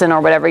Wisconsin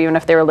or whatever, even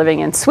if they were living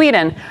in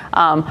Sweden.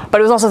 But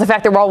it was also the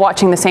fact that we're all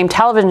watching the same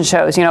television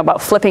shows,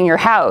 about flipping your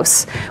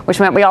house, which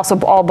meant we also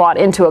all bought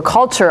into a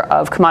culture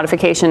of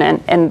commodification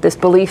and this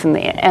belief in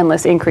the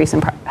endless increase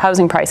in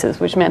housing prices,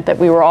 which meant that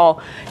we were all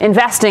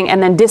investing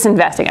and then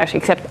disinvesting, actually,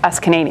 except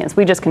us Canadians.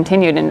 We just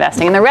continued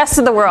investing. And the rest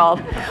of the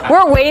world,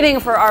 we're waiting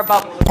for our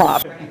bubble to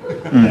pop.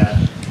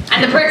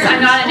 And the BRICS,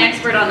 I'm not an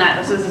expert on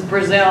that. This is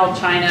Brazil,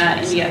 China,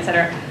 India, et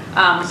cetera.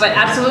 But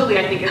absolutely,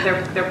 I think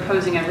they're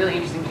posing a really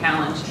interesting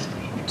challenge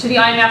to the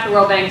IMF, the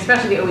World Bank,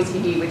 especially the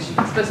OECD, which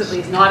explicitly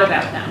is not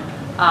about them.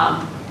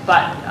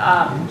 But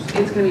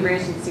it's going to be very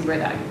interesting to see where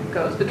that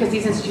goes, because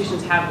these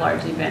institutions have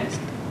largely been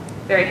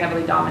very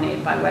heavily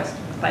dominated by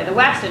the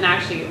West, and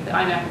actually the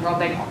IMF and World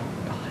Bank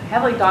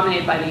heavily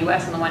dominated by the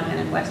US on the one hand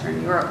and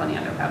Western Europe on the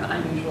other, have an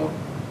unusual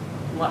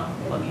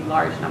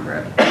large number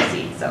of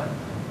seats. So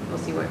we'll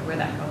see where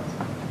that goes.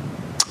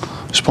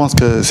 Je pense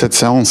que cette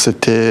séance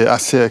était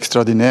assez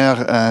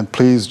extraordinaire, and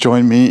please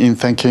join me in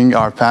thanking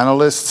our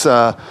panelists,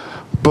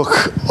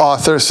 book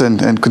authors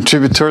and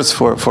contributors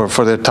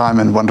for their time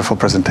and wonderful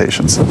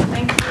presentations.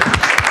 Thank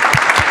you.